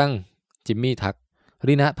เยอะจังจิมมี่ทัก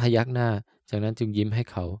รินะพยักหน้าจากนั้นจึงยิ้มให้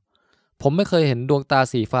เขาผมไม่เคยเห็นดวงตา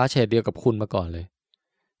สีฟ้าเฉดเดียวกับคุณมาก่อนเลย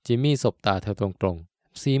จิมมี่สบตาเธอตรง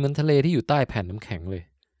ๆสีเหมือนทะเลที่อยู่ใต้แผ่นน้ำแข็งเลย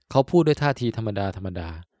เขาพูดด้วยท่าทีธรรมดา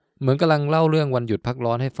เหมือนกำลังเล่าเรื่องวันหยุดพัก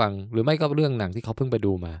ร้อนให้ฟังหรือไม่ก็เรื่องหนังที่เขาเพิ่งไป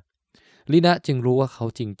ดูมาลีนะจึงรู้ว่าเขา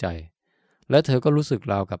จริงใจและเธอก็รู้สึก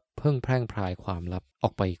ราวกับเพิ่งแพร่งพรายความลับอ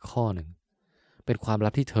อกไปอีกข้อหนึ่งเป็นความลั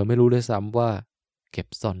บที่เธอไม่รู้ด้วยซ้ำว่าเก็บ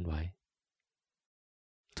ซ่อนไว้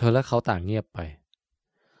เธอและเขาต่างเงียบไป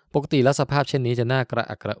ปกติแล้วสภาพเช่นนี้จะน่ากระ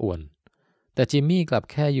อักกระอ่วนแต่จิมมี่กลับ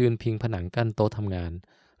แค่ยืนพิงผนังกั้นโต๊ะทำงาน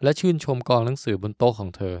และชื่นชมกองหนังสือบนโต๊ะของ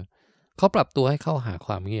เธอเขาปรับตัวให้เข้าหาค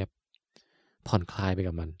วามเงียบผ่อนคลายไป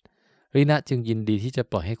กับมันรินะจึงยินดีที่จะ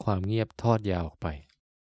ปล่อยให้ความเงียบทอดยาวออกไป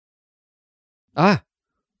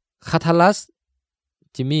คาทาลัส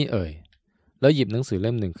จิมมี่เอ่ยแล้วหยิบหนังสือเ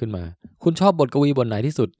ล่มหนึ่งขึ้นมาคุณชอบบทกวีบทไหน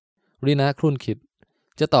ที่สุดรินะครุ่นคิด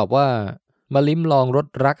จะตอบว่ามาลิ้มลองรส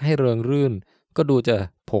รักให้เริงรื่นก็ดูจะ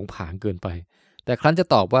โผงผางเกินไปแต่ครั้นจะ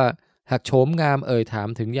ตอบว่าหากโฉมงามเอ่ยถาม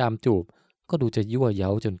ถึงยามจูบก็ดูจะยั่วเย้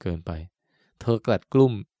าจนเกินไปเธอกลัดกลุ้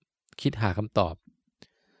มคิดหาคำตอบ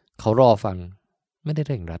เขารอฟังไม่ได้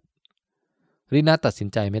เร่งรัดรินาตัดสิน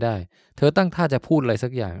ใจไม่ได้เธอตั้งท่าจะพูดอะไรสั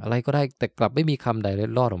กอย่างอะไรก็ได้แต่กลับไม่มีคำใดเล็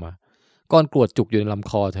ดลอดออกมาก้อนกรวดจุกอยู่ในลำ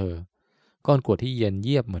คอเธอก้อนกรวดที่เย็นเ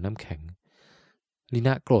ยียบเหมือนน้ำแข็งริน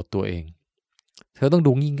าโกรธตัวเองเธอต้อง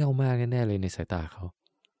ดูงี่เง่ามากแน่ๆเลยในสายตาเขา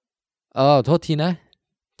โทษทีนะ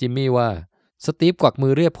จิมมี่ว่าสตีฟกวักมื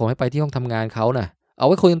อเรียกผมให้ไปที่ห้องทำงานเขาน่ะเอาไ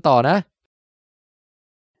ว้คุยกันต่อนะ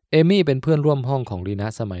เอมี่เป็นเพื่อนร่วมห้องของรินา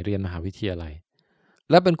สมัยเรียนมหาวิทยาลัย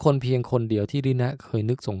และเป็นคนเพียงคนเดียวที่รินาเคย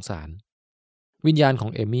นึกสงสารวิญญาณขอ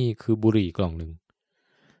งเอมี่คือบุหรี่กล่องหนึ่ง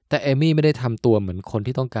แต่เอมี่ไม่ได้ทำตัวเหมือนคน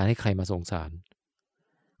ที่ต้องการให้ใครมาสงสาร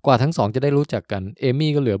กว่าทั้งสองจะได้รู้จักกันเอ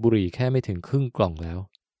มี่ก็เหลือบุหรี่แค่ไม่ถึงครึ่งกล่องแล้ว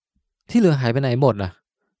ที่เหลือหายไปไหนหมดน่ะ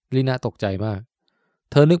ลีน่าตกใจมาก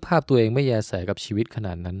เธอนึกภาพตัวเองไม่แยแสกับชีวิตขน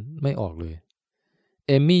าดนั้นไม่ออกเลยเ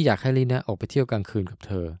อมี่อยากให้ลีน่าออกไปเที่ยวกลางคืนกับเ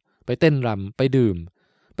ธอไปเต้นรำไปดื่ม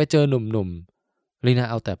ไปเจอหนุ่มๆลีน่า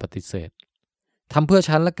เอาแต่ปฏิเสธทำเพื่อ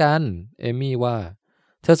ฉันละกันเอมี่ว่า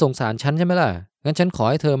เธอสงสารฉันใช่ไหมล่ะงั้นฉันขอ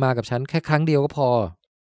ให้เธอมากับฉันแค่ครั้งเดียวก็พอ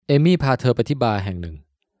เอมี่พาเธอไปที่บาร์แห่งหนึ่ง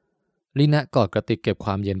ลีน่ากอดกระติกเก็บคว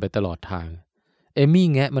ามเย็นไปตลอดทางเอมี่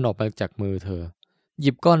แงะมันออกมาจากมือเธอห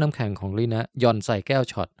ยิบก้อนน้ำแข็งของลีน่าย่อนใส่แก้ว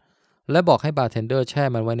ช็อตและบอกให้บาร์เทนเดอร์แช่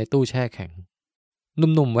มันไว้ในตู้แช่แข็งห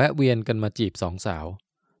นุ่มๆแวะเวียนกันมาจีบสองสาว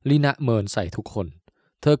ลีน่าเมินใส่ทุกคน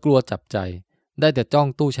เธอกลัวจับใจได้แต่จ้อง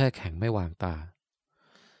ตู้แช่แข็งไม่วางตา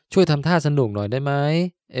ช่วยทำท่าสนุกหน่อยได้ไหม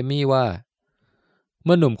เอมี่ว่าเ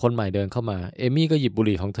มื่อหนุ่มคนใหม่เดินเข้ามาเอมี่ก็หยิบบุห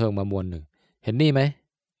รี่ของเธอมามวนหนึ่งเห็นนี่ไหม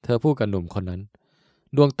เธอพูดกับหนุ่มคนนั้น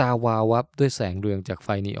ดวงตาวาววับด้วยแสงเรืองจากไฟ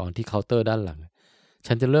นีออนที่เคาน์เตอร์ด้านหลัง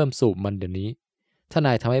ฉันจะเริ่มสูบมันเดี๋ยวนี้ถ้าน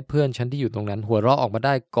ายทำให้เพื่อนฉันที่อยู่ตรงนั้นหัวเราะออกมาไ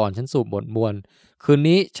ด้ก่อนฉันสูบหมดมวนคืน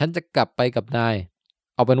นี้ฉันจะกลับไปกับนาย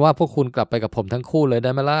เอาเป็นว่าพวกคุณกลับไปกับผมทั้งคู่เลยได้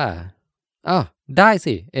ไหมล่ะอ้าวได้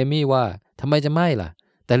สิเอมี่ว่าทำไมจะไม่ล่ะ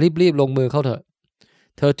แต่รีบลงมือเข้าเถอะ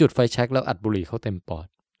เธอจุดไฟแช็กแล้วอัดบุหรี่เข้าเต็มปอด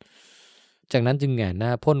จากนั้นจึงแหงนหน้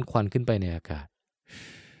าพ่นควันขึ้นไปในอากาศ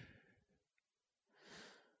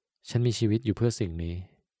ฉันมีชีวิตอยู่เพื่อสิ่งนี้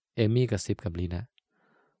เอมี่กระซิบกับลีนะ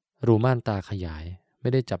รูม่านตาขยายไม่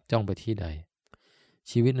ได้จับจ้องไปที่ใด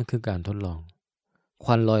ชีวิตนั้นคือการทดลองค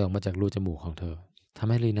วันลอยออกมาจากรูจมูกของเธอทำ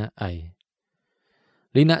ให้ลีนะไอ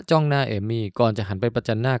ลีนะจ้องหน้าเอมี่ก่อนจะหันไปประ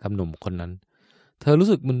จันหน้ากับหนุ่มคนนั้นเธอรู้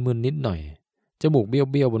สึกมึนๆนิดหน่อยจมูกเ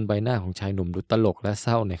บี้ยวๆบนใบหน้าของชายหนุ่มดูตลกและเศ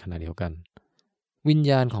ร้าในขณะเดียวกันวิญ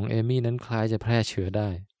ญาณของเอมี่นั้นคล้ายจะแพร่เชื้อได้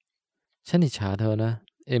ฉันอิจฉาเธอนะ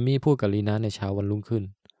เอมี่พูดกับลีนะในเช้าวันรุ่งขึ้น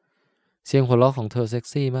เสียงหัวเราะของเธอเซ็ก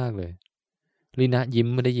ซี่มากเลยลีนะยิ้ม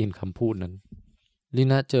ไม่ได้ยินคำพูดนั้นลี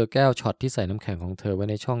นะเจอแก้วช็อตที่ใส่น้ำแข็งของเธอไว้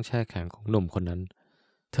ในช่องแช่แข็งของหนุ่มคนนั้น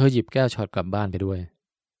เธอหยิบแก้วช็อตกลับบ้านไปด้วย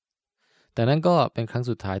แต่นั่นก็เป็นครั้ง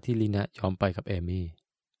สุดท้ายที่ลีนะยอมไปกับเอมี่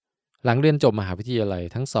หลังเรียนจบมหาวิทยาลัย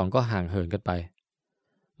ทั้งสองก็ห่างเหินกันไป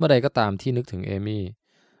เมื่อใดก็ตามที่นึกถึงเอมี่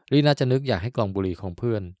ลีนะจะนึกอยากให้กล่องบุหรี่ของเ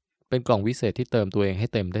พื่อนเป็นกล่องวิเศษที่เติมตัวเองให้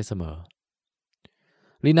เต็มได้เสมอ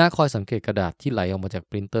ลีนะคอยสังเกตกระดาษที่ไหลออกมาจาก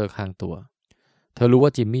ปรินเตอร์ข้างตัวเธอรู้ว่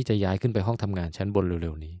าจิมมี่จะย้ายขึ้นไปห้องทำงานชั้นบนเ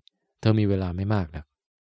ร็วๆนี้เธอมีเวลาไม่มากนัก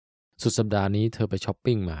สุดสัปดาห์นี้เธอไปช้อป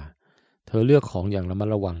ปิ้งมาเธอเลือกของอย่างระมัด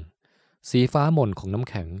ระวังสีฟ้าหม่นของน้ำ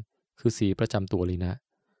แข็งคือสีประจำตัวลีนะ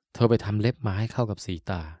เธอไปทำเล็บมาให้เข้ากับสี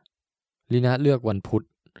ตาลีน่าเลือกวันพุธ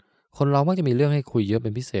คนเรามักจะมีเรื่องให้คุยเยอะเป็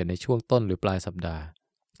นพิเศษในช่วงต้นหรือปลายสัปดาห์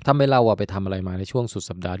ถ้าไม่เล่าว่าไปทำอะไรมาในช่วงสุด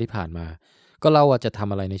สัปดาห์ที่ผ่านมาก็เล่าว่าจะท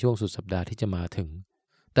ำอะไรในช่วงสุดสัปดาห์ที่จะมาถึง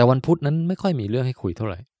แต่วันพุธนั้นไม่ค่อยมีเรื่องให้คุยเท่า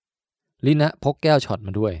ไหร่ลีน่าพกแก้วช็อตม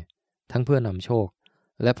าด้วยทั้งเพื่อนำโชค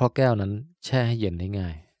และเพราะแก้วนั้นแช่ให้เย็นได้ง่า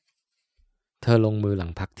ยเธอลงมือหลั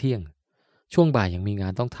งพักเที่ยงช่วงบ่ายยังมีงา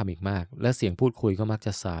นต้องทำอีกมากและเสียงพูดคุยก็มักจ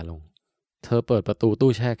ะซาลงเธอเปิดประตู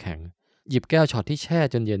ตู้แช่แข็งหยิบแก้วช็อตที่แช่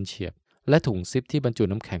จนเย็นเฉียบและถุงซิปที่บรรจุ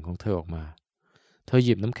น้ำแข็งของเธอออกมาเธอห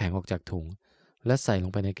ยิบน้ำแข็งออกจากถุงและใส่ล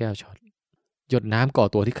งไปในแก้วช็อตหยดน้ำก่อ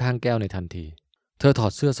ตัวที่ข้างแก้วในทันทีเธอถอ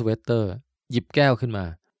ดเสื้อสเวตเตอร์หยิบแก้วขึ้นมา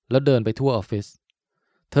แล้วเดินไปทั่วออฟฟิศ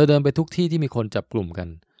เธอเดินไปทุกที่ที่มีคนจับกลุ่มกัน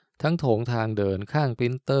ทั้งโถงทางเดินข้างปริ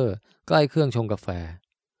นเตอร์ใกล้เครื่องชงกาแฟ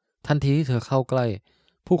ทันทีที่เธอเข้าใกล้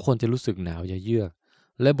ผู้คนจะรู้สึกหนาวเยือก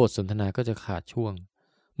และบทสนทนาก็จะขาดช่วง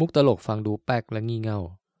มุกตลกฟังดูแป๊กและงี่เง่า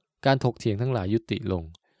การถกเถียงทั้งหลายยุติลง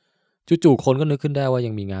จู่ๆคนก็นึกขึ้นได้ว่า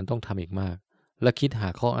ยังมีงานต้องทำอีกมากและคิดหา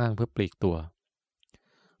ข้ออ้างเพื่อปลีกตัว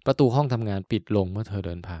ประตูห้องทำงานปิดลงเมื่อเธอเ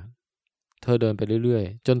ดินผ่านเธอเดินไปเรื่อย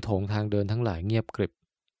ๆจนโถงทางเดินทั้งหลายเงียบกริบ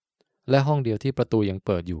และห้องเดียวที่ประตูยังเ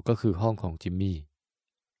ปิดอยู่ก็คือห้องของจิมมี่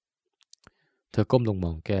เธอก้มลงม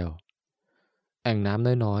องแก้วแอ่งน้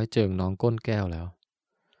ำน้อยๆเจิ่งนองก้นแก้วแล้ว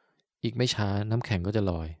อีกไม่ช้าน้ำแข็งก็จะ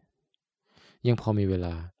ลอยยังพอมีเวล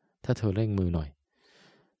าถ้าเธอเร่งมือหน่อย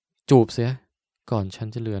จูบเสียก่อนฉัน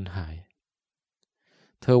จะเลือนหาย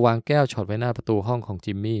เธอวางแก้วช็อตไว้หน้าประตูห้องของ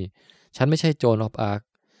จิมมี่ฉันไม่ใช่โจนออฟอาร์ค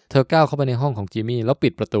เธอก้าวเข้าไปในห้องของจิมมี่แล้วปิ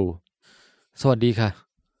ดประตูสวัสดีค่ะ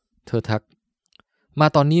เธอทักมา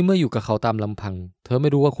ตอนนี้เมื่ออยู่กับเขาตามลำพังเธอไม่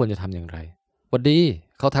รู้ว่าควรจะทำอย่างไรสวัสดี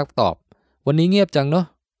เขาทักตอบวันนี้เงียบจังเนาะ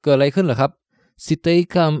เกิดอะไรขึ้นเหรอครับ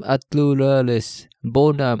Sitecum atlularis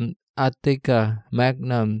bonum attica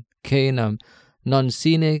magnum canum non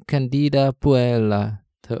sine candida puella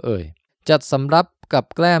เธอเอ่ยจัดสำรับกับ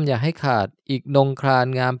แกล้มอย่าให้ขาดอีกนงคราน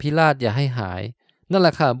งามพิราชอย่าให้หายนั่นแหล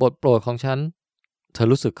ะค่ะบทโปรดของฉันเธอ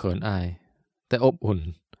รู้สึกเขินอายแต่อบอุ่น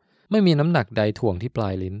ไม่มีน้ำหนักใดถ่วงที่ปลา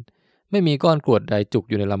ยลิ้นไม่มีก้อนกรวดใดจุก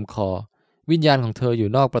อยู่ในลำคอวิญญาณของเธออยู่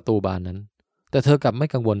นอกประตูบานนั้นแต่เธอกลับไม่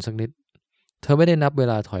กังวลสักนิดเธอไม่ได้นับเว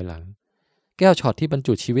ลาถอยหลังแก้วช็อตที่บรร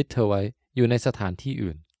จุชีวิตเธอไว้อยู่ในสถานที่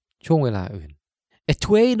อื่นช่วงเวลาอื่น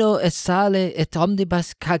Etueno et sale et omnibus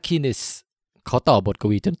cacinis เขาต่อบทก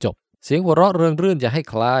วีจนจบเสียงหัวเราะเริงรื่นอย่าให้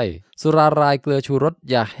คลายสุรารายเกลือชูรส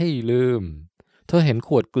อย่าให้ลืมเธอเห็นข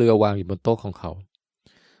วดเกลือวางอยู่บนโต๊ะของเขา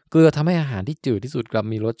เกลือทำให้อาหารที่จืดที่สุดกลับ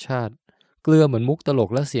มีรสชาติเกลือเหมือนมุกตลก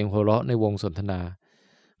และเสียงหัวเราะในวงสนทนา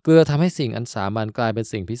เกลือทำให้สิ่งอันสามัญกลายเป็น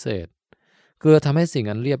สิ่งพิเศษเกลือทำให้สิ่ง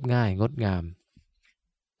อันเรียบง่ายงดงาม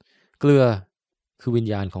เกลือคือวิญ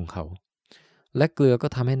ญาณของเขาและเกลือก็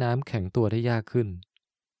ทำให้น้ำแข็งตัวได้ยากขึ้น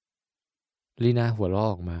ลีน่าหัวเราะ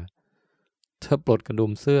ออกมาเธอปลดกระดุ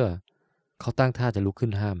มเสื้อเขาตั้งท่าจะลุกขึ้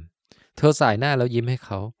นห้ามเธอสายหน้าแล้วยิ้มให้เข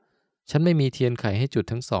าฉันไม่มีเทียนไขให้จุด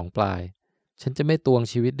ทั้งสองปลายฉันจะไม่ตวง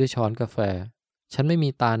ชีวิตด้วยช้อนกาแฟฉันไม่มี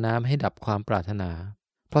ตาน้ำให้ดับความปรารถนา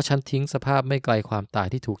เพราะฉันทิ้งสภาพไม่ไกลความตาย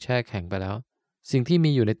ที่ถูกแช่แข็งไปแล้วสิ่งที่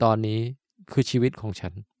มีอยู่ในตอนนี้คือชีวิตของฉั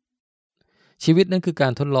นชีวิตนั้นคือกา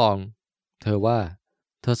รทดลองเธอว่า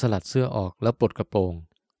เธอสลัดเสื้อออกแล้วปลดกระโปรง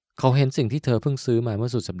เขาเห็นสิ่งที่เธอเพิ่งซื้อมาเมื่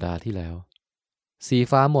อสุดสัปดาห์ที่แล้วสี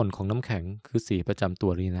ฟ้าหม่นของน้ำแข็งคือสีประจำตั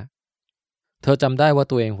วลีน่าเธอจำได้ว่า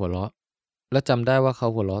ตัวเองหัวเราะและจำได้ว่าเขา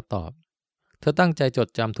หัวเราะตอบเธอตั้งใจจด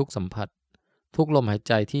จำทุกสัมผัสทุกลมหายใ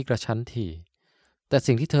จที่กระชั้นถี่แต่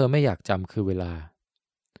สิ่งที่เธอไม่อยากจำคือเวลา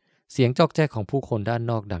เสียงจอกแจ๊กของผู้คนด้าน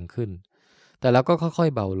นอกดังขึ้นแต่แล้วก็ค่อย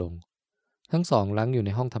ๆเบาลงทั้งสองลังอยู่ใน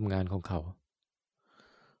ห้องทำงานของเขา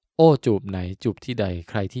โอ้จูบไหนจูบที่ใด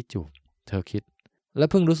ใครที่จูบเธอคิดและ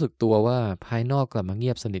เพิ่งรู้สึกตัวว่าภายนอกกลับมาเงี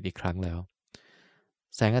ยบสนิทอีกครั้งแล้ว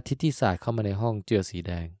แสงอาทิตย์ที่สาดเข้ามาในห้องเจือสีแ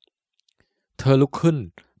ดงเธอลุกขึ้น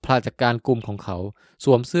พลาดจากการกุมของเขาส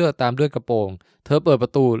วมเสื้อตามด้วยกระโปรงเธอเปิดปร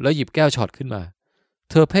ะตูแล้วหยิบแก้วช็อตขึ้นมา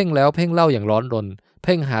เธอเพ่งแล้วเพ่งเล่าอย่างร้อนรนเ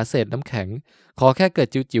พ่งหาเศษน้ำแข็งขอแค่เกิด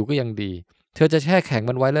จิ๋วๆก็ยังดีเธอจะแช่แข็ง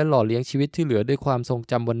มันไว้และหล่อเลี้ยงชีวิตที่เหลือด้วยความทรง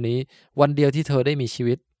จำวันนี้วันเดียวที่เธอได้มีชี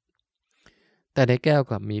วิตแต่ในแก้ว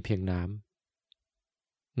กลับมีเพียง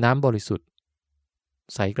น้ำบริสุทธิ์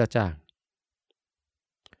ใสกระจ่าง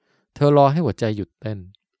เธอรอให้หัวใจหยุดเต้น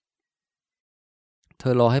เธ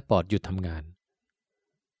อรอให้ปอดหยุดทำงาน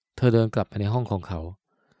เธอเดินกลับไปในห้องของเขา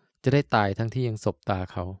จะได้ตายทั้งที่ยังสบตา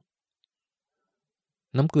เขา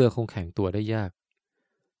น้ำเกลือคงแข็งตัวได้ยาก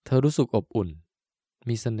เธอรู้สึกอบอุ่น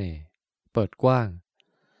มีเสน่ห์เปิดกว้าง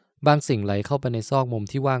บางสิ่งไหลเข้าไปในซอกมุม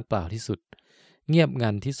ที่ว่างเปล่าที่สุดเงียบงั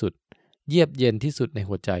นที่สุดเยือกเย็นที่สุดใน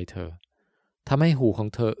หัวใจเธอทำให้หูของ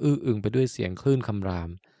เธออื้ออึงไปด้วยเสียงคลื่นคำราม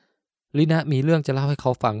ลีน่ามีเรื่องจะเล่าให้เข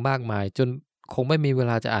าฟังมากมายจนคงไม่มีเว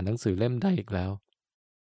ลาจะอ่านหนังสือเล่มใดอีกแล้ว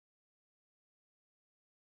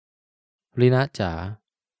ลีน่าจ๋า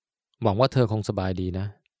หวังว่าเธอคงสบายดีนะ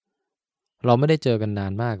เราไม่ได้เจอกันนา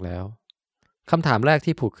นมากแล้วคำถามแรก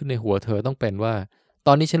ที่ผุดขึ้นในหัวเธอต้องเป็นว่าต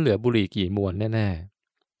อนนี้ฉันเหลือบุหรี่กี่มวนแน่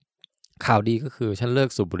ๆข่าวดีก็คือฉันเลิก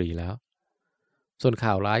สูบบุหรี่แล้วส่วน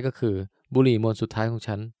ข่าวร้ายก็คือบุหรี่มวนสุดท้ายของ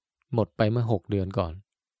ฉันหมดไปเมื่อ6 เดือนก่อน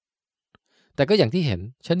แต่ก็อย่างที่เห็น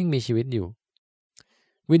ฉันยังมีชีวิตอยู่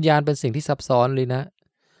วิญญาณเป็นสิ่งที่ซับซ้อนเลยนะ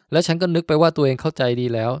และฉันก็นึกไปว่าตัวเองเข้าใจดี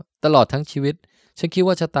แล้วตลอดทั้งชีวิตฉันคิด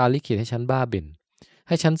ว่าชะตาลิขิตให้ฉันบ้าบิ่นใ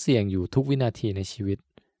ห้ฉันเสี่ยงอยู่ทุกวินาทีในชีวิต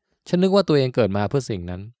ฉันนึกว่าตัวเองเกิดมาเพื่อสิ่ง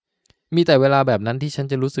นั้นมีแต่เวลาแบบนั้นที่ฉัน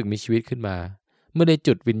จะรู้สึกมีชีวิตขึ้นมาเมื่อได้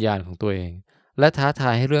จุดวิญญาณของตัวเองและท้าทา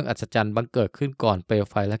ยให้เรื่องอัศจรรย์บังเกิดขึ้นก่อนเปลว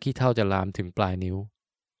ไฟและขี้เถ้าจะลามถึงปลายนิ้ว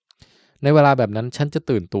ในเวลาแบบนั้นฉันจะ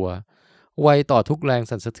ตื่นตัวไวต่อทุกแรง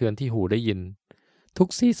สั่นสะเทือนที่หูได้ยินทุก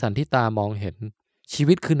สีสันที่ตามองเห็นชี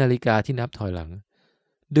วิตคือนาฬิกาที่นับถอยหลัง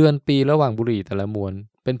เดือนปีระหว่างบุหรี่แต่ละมวน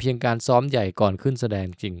เป็นเพียงการซ้อมใหญ่ก่อนขึ้นแสดง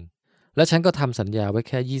จริงและฉันก็ทำสัญญาไว้แ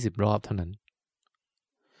ค่20 รอบเท่านั้น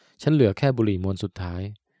ฉันเหลือแค่บุหรี่มวนสุดท้าย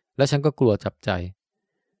และฉันก็กลัวจับใจ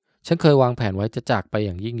ฉันเคยวางแผนไว้จะจากไปอ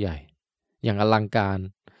ย่างยิ่งใหญ่อย่างอลังการ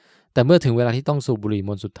แต่เมื่อถึงเวลาที่ต้องสูบบุหรี่ม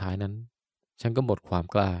วนสุดท้ายนั้นฉันก็หมดความ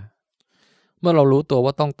กล้าเมื่อเรารู้ตัวว่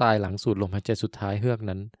าต้องตายหลังสูดลมหายใจสุดท้ายเฮือก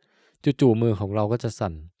นั้นจู่ๆมือของเราก็จะ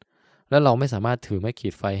สั่นและเราไม่สามารถถือไม้ขี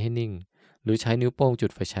ดไฟให้นิ่งหรือใช้นิ้วโป้งจุ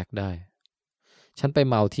ดไฟแช็กได้ฉันไป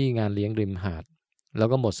เมาที่งานเลี้ยงริมหาดแล้ว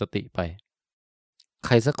ก็หมดสติไปใค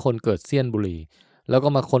รสักคนเกิดเสี้ยนบุหรี่แล้วก็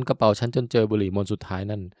มาค้นกระเป๋าฉันจนเจอบุหรี่มวนสุดท้าย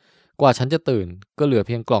นั่นกว่าฉันจะตื่นก็เหลือเ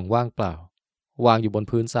พียงกล่องว่างเปล่าวางอยู่บน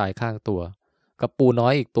พื้นทรายข้างตัวกับปูน้อ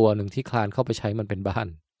ยอีกตัวหนึ่งที่คลานเข้าไปใช้มันเป็นบ้าน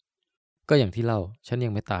ก็อย่างที่เล่าฉันยั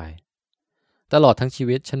งไม่ตายตลอดทั้งชี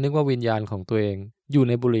วิตฉันนึกว่าวิญญาณของตัวเองอยู่ใ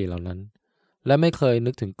นบุหรี่เหล่านั้นและไม่เคย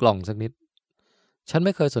นึกถึงกล่องสักนิดฉันไ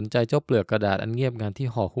ม่เคยสนใจเจ้าเปลือกกระดาษอันเงียบงันที่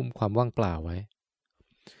ห่อหุ้มความว่างเปล่าไว้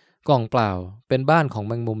กล่องเปล่าเป็นบ้านของแ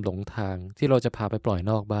มงมุมหลงทางที่เราจะพาไปปล่อย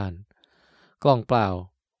นอกบ้านกล่องเปล่า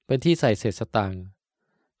เป็นที่ใส่เศษสตางค์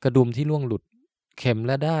กระดุมที่ล่วงหลุดเข็มแ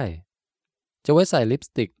ละได้จะไว้ใส่ลิปส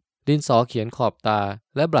ติกดินสอเขียนขอบตา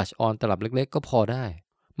และบลัชออนตลับเล็กๆก็พอได้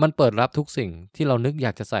มันเปิดรับทุกสิ่งที่เรานึกอย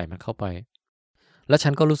ากจะใส่มันเข้าไปและฉั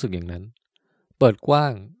นก็รู้สึกอย่างนั้นเปิดกว้า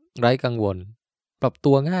งไร้กังวลปรับ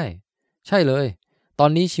ตัวง่ายใช่เลยตอน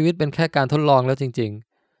นี้ชีวิตเป็นแค่การทดลองแล้วจริง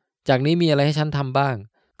ๆจากนี้มีอะไรให้ฉันทำบ้าง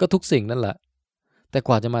ก็ทุกสิ่งนั่นแหละแต่ก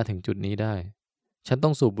ว่าจะมาถึงจุดนี้ได้ฉันต้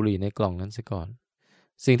องสูบบุหรี่ในกล่องนั้นเสียก่อน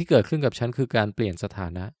สิ่งที่เกิดขึ้นกับฉันคือการเปลี่ยนสถา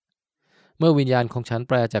นะเมื่อวิญญาณของฉันแ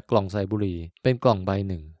ปลจากกล่องใส่บุหรี่เป็นกล่องใบ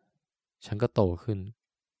หนึ่งฉันก็โตขึ้น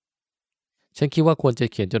ฉันคิดว่าควรจะ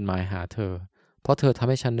เขียนจดหมายหาเธอเพราะเธอทำ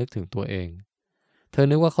ให้ฉันนึกถึงตัวเองเธอ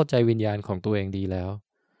นึกว่าเข้าใจวิญญาณของตัวเองดีแล้ว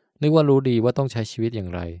นึกว่ารู้ดีว่าต้องใช้ชีวิตอย่า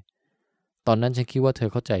งไรตอนนั้นฉันคิดว่าเธอ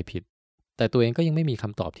เข้าใจผิดแต่ตัวเองก็ยังไม่มีค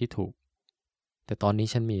ำตอบที่ถูกแต่ตอนนี้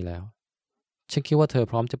ฉันมีแล้วฉันคิดว่าเธอ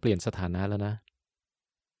พร้อมจะเปลี่ยนสถานะแล้วนะ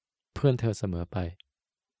เพื่อนเธอเสมอไป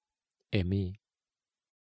เอมี่